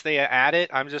sure once they add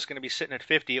it, I'm just going to be sitting at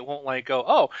 50. It won't like go,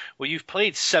 oh, well, you've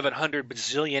played 700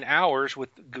 bazillion hours with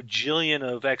a gajillion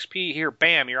of XP. Here,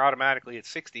 bam, you're automatically at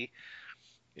 60.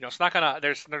 It's not gonna.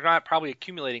 They're not probably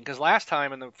accumulating because last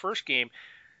time in the first game,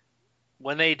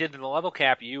 when they did the level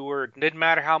cap, didn't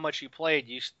matter how much you played.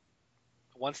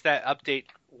 Once that update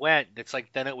went, it's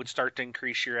like then it would start to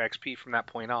increase your XP from that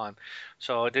point on.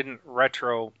 So it didn't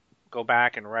go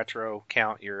back and retro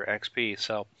count your XP.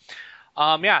 So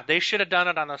yeah, they should have done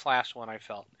it on this last one. I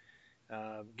felt.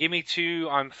 Give me 2,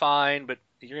 I'm fine, but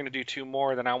you're going to do 2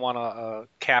 more, then I want a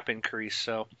cap increase.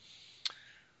 So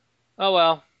oh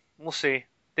well, we'll see.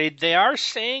 They are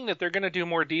saying that they're going to do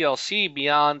more DLC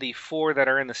beyond the 4 that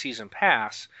are in the season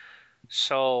pass.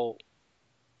 So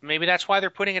maybe that's why they're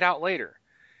putting it out later,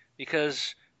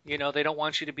 because they don't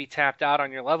want you to be tapped out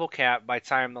on your level cap by the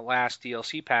time the last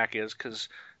DLC pack is, because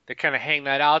they kind of hang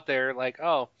that out there like,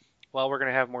 oh, well, we're going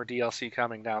to have more DLC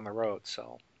coming down the road.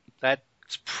 So that's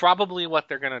probably what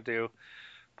they're going to do,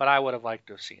 but I would have liked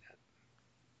to have seen it.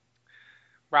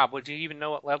 Rob, would you even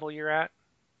know what level you're at?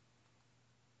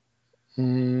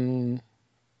 Mm,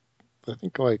 I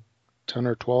think like 10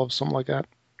 or 12, something like that.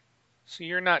 So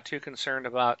you're not too concerned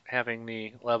about having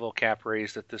the level cap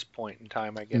raised at this point in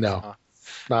time, I guess. No,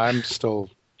 no, I'm still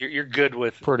You're good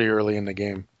with pretty early in the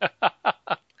game.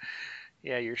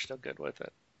 Yeah, you're still good with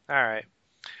it. All right.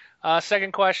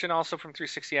 Second question, also from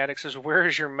 360 Addicts, is where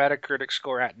is your Metacritic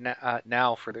score at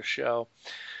now for the show?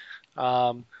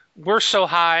 We're so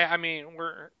high. I mean,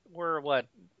 we're what?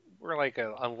 We're like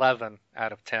a 11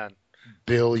 out of 10.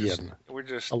 Billion. We're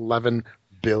just 11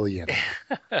 billion.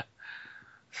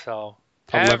 so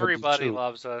 11 everybody two.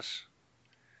 loves us.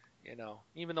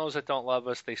 Even those that don't love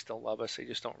us, they still love us. They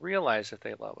just don't realize that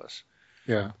they love us.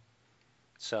 Yeah.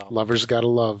 So Lovers gotta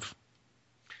love.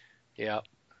 yeah,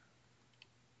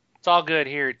 it's all good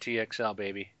here at TXL,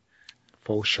 baby.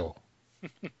 For sure.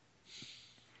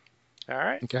 All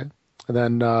right. Okay.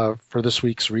 And then for this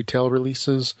week's retail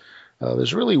releases,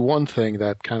 there's really one thing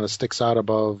that kind of sticks out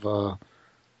above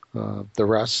the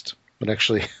rest. But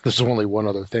actually, there's only one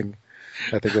other thing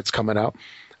I think that's coming out.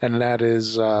 And that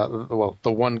is, the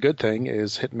one good thing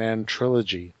is Hitman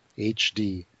Trilogy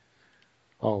HD.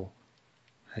 Oh,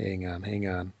 hang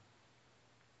on.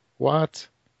 What?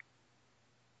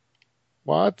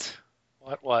 What?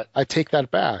 I take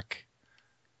that back.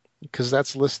 Because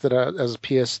that's listed as a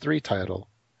PS3 title.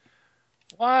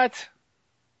 What?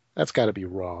 That's got to be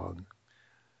wrong.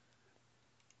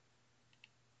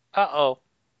 Uh-oh.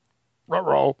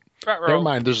 Ruh-roh. Ruh-roh. Never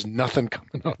mind, there's nothing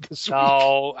coming out this week.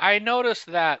 No, I noticed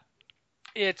that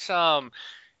it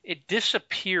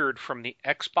disappeared from the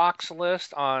Xbox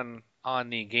list on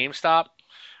the GameStop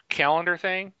calendar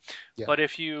thing. Yeah. But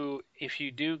if you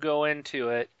do go into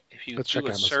it, if you Let's do check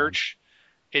a Amazon. search,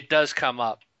 it does come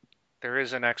up. There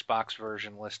is an Xbox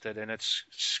version listed, and it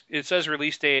says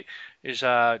release date is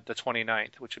the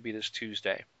 29th, which would be this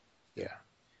Tuesday. Yeah.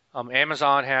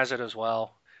 Amazon has it as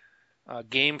well.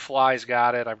 GameFly's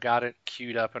got it. I've got it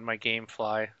queued up in my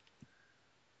GameFly.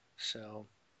 So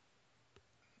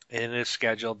it is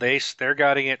scheduled. They're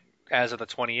getting it as of the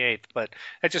 28th, but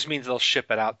that just means they'll ship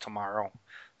it out tomorrow.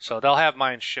 So they'll have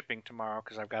mine shipping tomorrow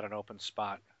because I've got an open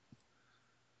spot.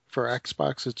 For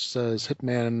Xbox, it says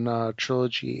Hitman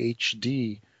Trilogy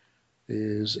HD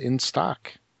is in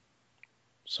stock.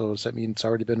 So does that mean it's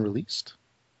already been released?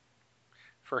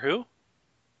 For who?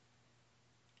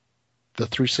 The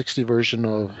 360 version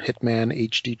of Hitman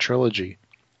HD Trilogy.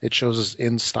 It shows as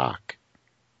in stock.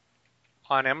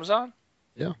 On Amazon?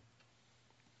 Yeah.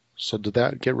 So did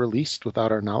that get released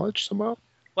without our knowledge somehow?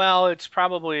 Well, it's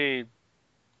probably...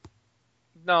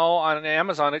 No, on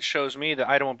Amazon it shows me the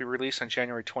item will be released on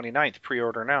January 29th.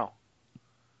 Pre-order now.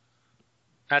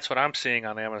 That's what I'm seeing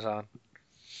on Amazon.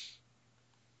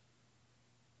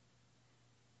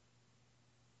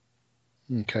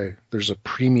 Okay. There's a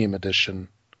premium edition.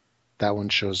 That one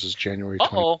shows as January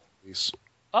 20th release.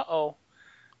 Uh-oh.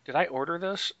 Did I order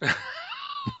this?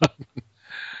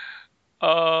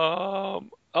 Oh,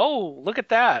 look at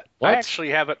that. What? I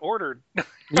actually have it ordered.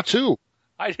 Me too.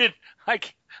 I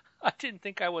didn't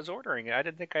think I was ordering it. I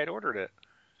didn't think I'd ordered it.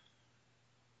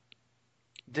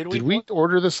 Did we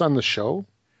order this on the show?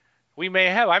 We may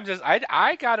have.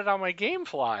 I got it on my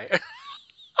GameFly.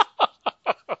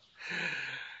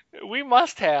 We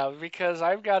must have because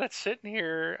I've got it sitting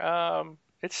here.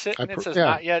 It's sitting. It says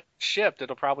not yet shipped.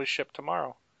 It'll probably ship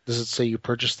tomorrow. Does it say you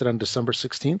purchased it on December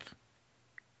 16th?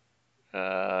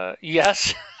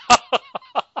 Yes.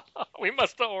 We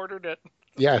must have ordered it.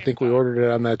 Yeah, I think we ordered it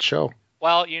on that show.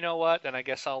 Well, you know what? Then I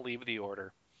guess I'll leave the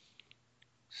order.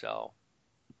 So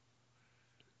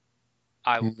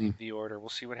I will leave the order. We'll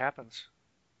see what happens.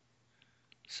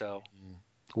 So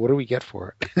what do we get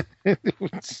for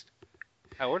it?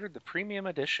 I ordered the premium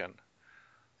edition.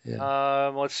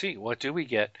 Yeah. Let's see. What do we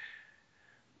get?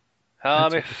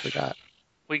 That's what I forgot.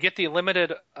 We get the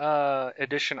limited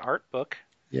edition art book.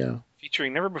 Yeah.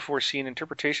 Featuring never before seen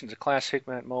interpretations of classic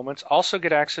Hitman moments. Also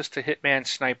get access to Hitman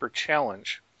Sniper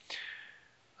Challenge.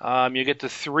 You get the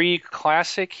 3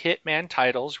 classic Hitman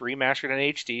titles remastered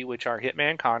in HD, which are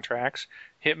Hitman Contracts,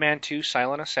 Hitman 2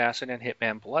 Silent Assassin, and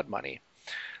Hitman Blood Money.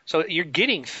 So you're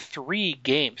getting 3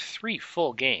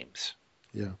 full games.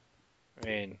 Yeah. I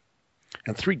mean,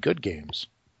 and 3 good games.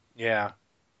 Yeah.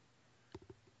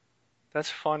 That's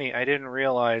funny. I didn't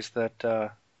realize that.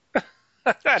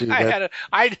 Dude,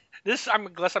 I'm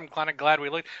kind of glad we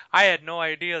looked. I had no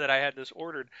idea that I had this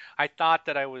ordered. I thought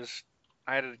that I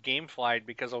had a GameFly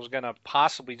because I was gonna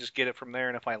possibly just get it from there,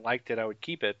 and if I liked it, I would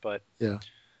keep it. But yeah,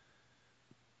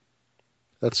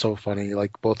 that's so funny.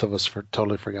 Like both of us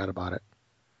totally forgot about it.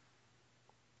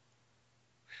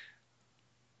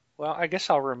 Well, I guess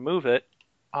I'll remove it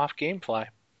off GameFly,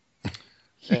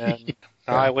 and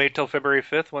I wait till February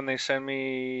 5th when they send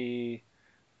me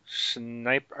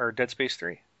Dead Space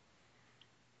 3.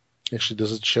 Actually,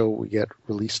 does it show we get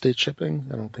release date shipping?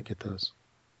 I don't think it does.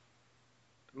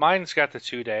 Mine's got the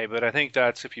 2-day, but I think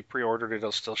that's if you pre-ordered it,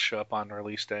 it'll still show up on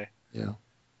release day. Yeah.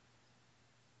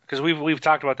 Because we've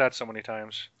talked about that so many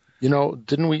times. You know,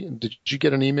 did you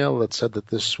get an email that said that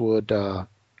this would, the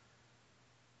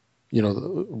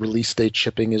release date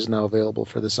shipping is now available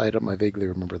for this item? I vaguely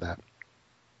remember that.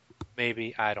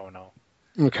 Maybe. I don't know.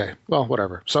 Okay. Well,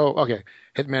 whatever. So, okay.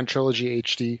 Hitman Trilogy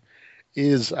HD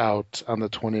is out on the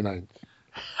 29th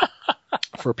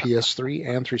for PS3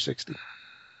 and 360.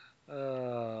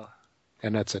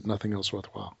 And that's it. Nothing else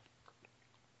worthwhile.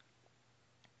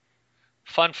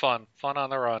 Fun on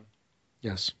the run.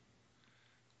 Yes.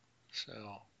 So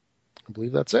I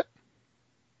believe that's it.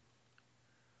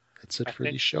 That's it for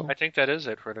the show. I think that is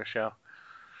it for the show.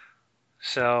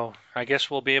 So I guess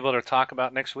we'll be able to talk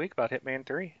about next week about Hitman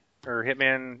 3 or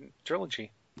Hitman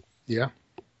Trilogy. Yeah.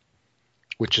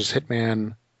 Which is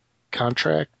Hitman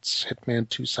Contracts, Hitman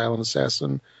 2 Silent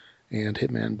Assassin, and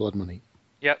Hitman Blood Money.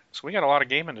 Yep. So we got a lot of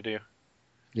gaming to do.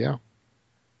 Yeah.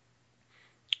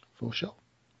 Full show.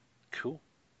 Cool. All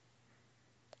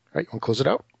right, you want to close it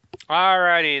out? All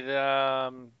righty.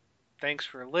 Thanks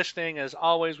for listening. As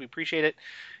always, we appreciate it.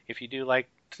 If you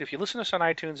listen to us on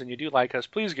iTunes and you do like us,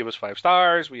 please give us 5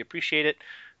 stars. We appreciate it.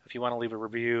 If you want to leave a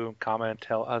review, comment,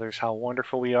 tell others how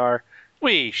wonderful we are,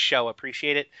 we shall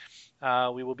appreciate it.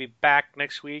 We will be back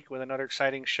next week with another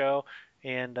exciting show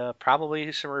and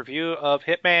probably some review of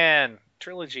Hitman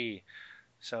Trilogy.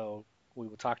 So we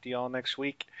will talk to you all next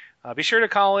week. Be sure to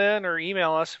call in or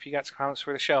email us if you got some comments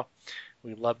for the show.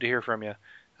 We'd love to hear from you.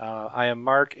 I am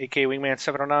Mark, aka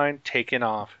Wingman709, taking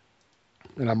off.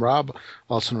 And I'm Rob,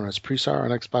 also known as Presar on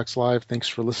Xbox Live. Thanks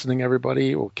for listening,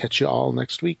 everybody. We'll catch you all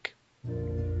next week.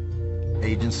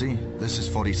 Agency, this is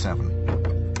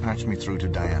 47. Patch me through to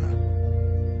Diana.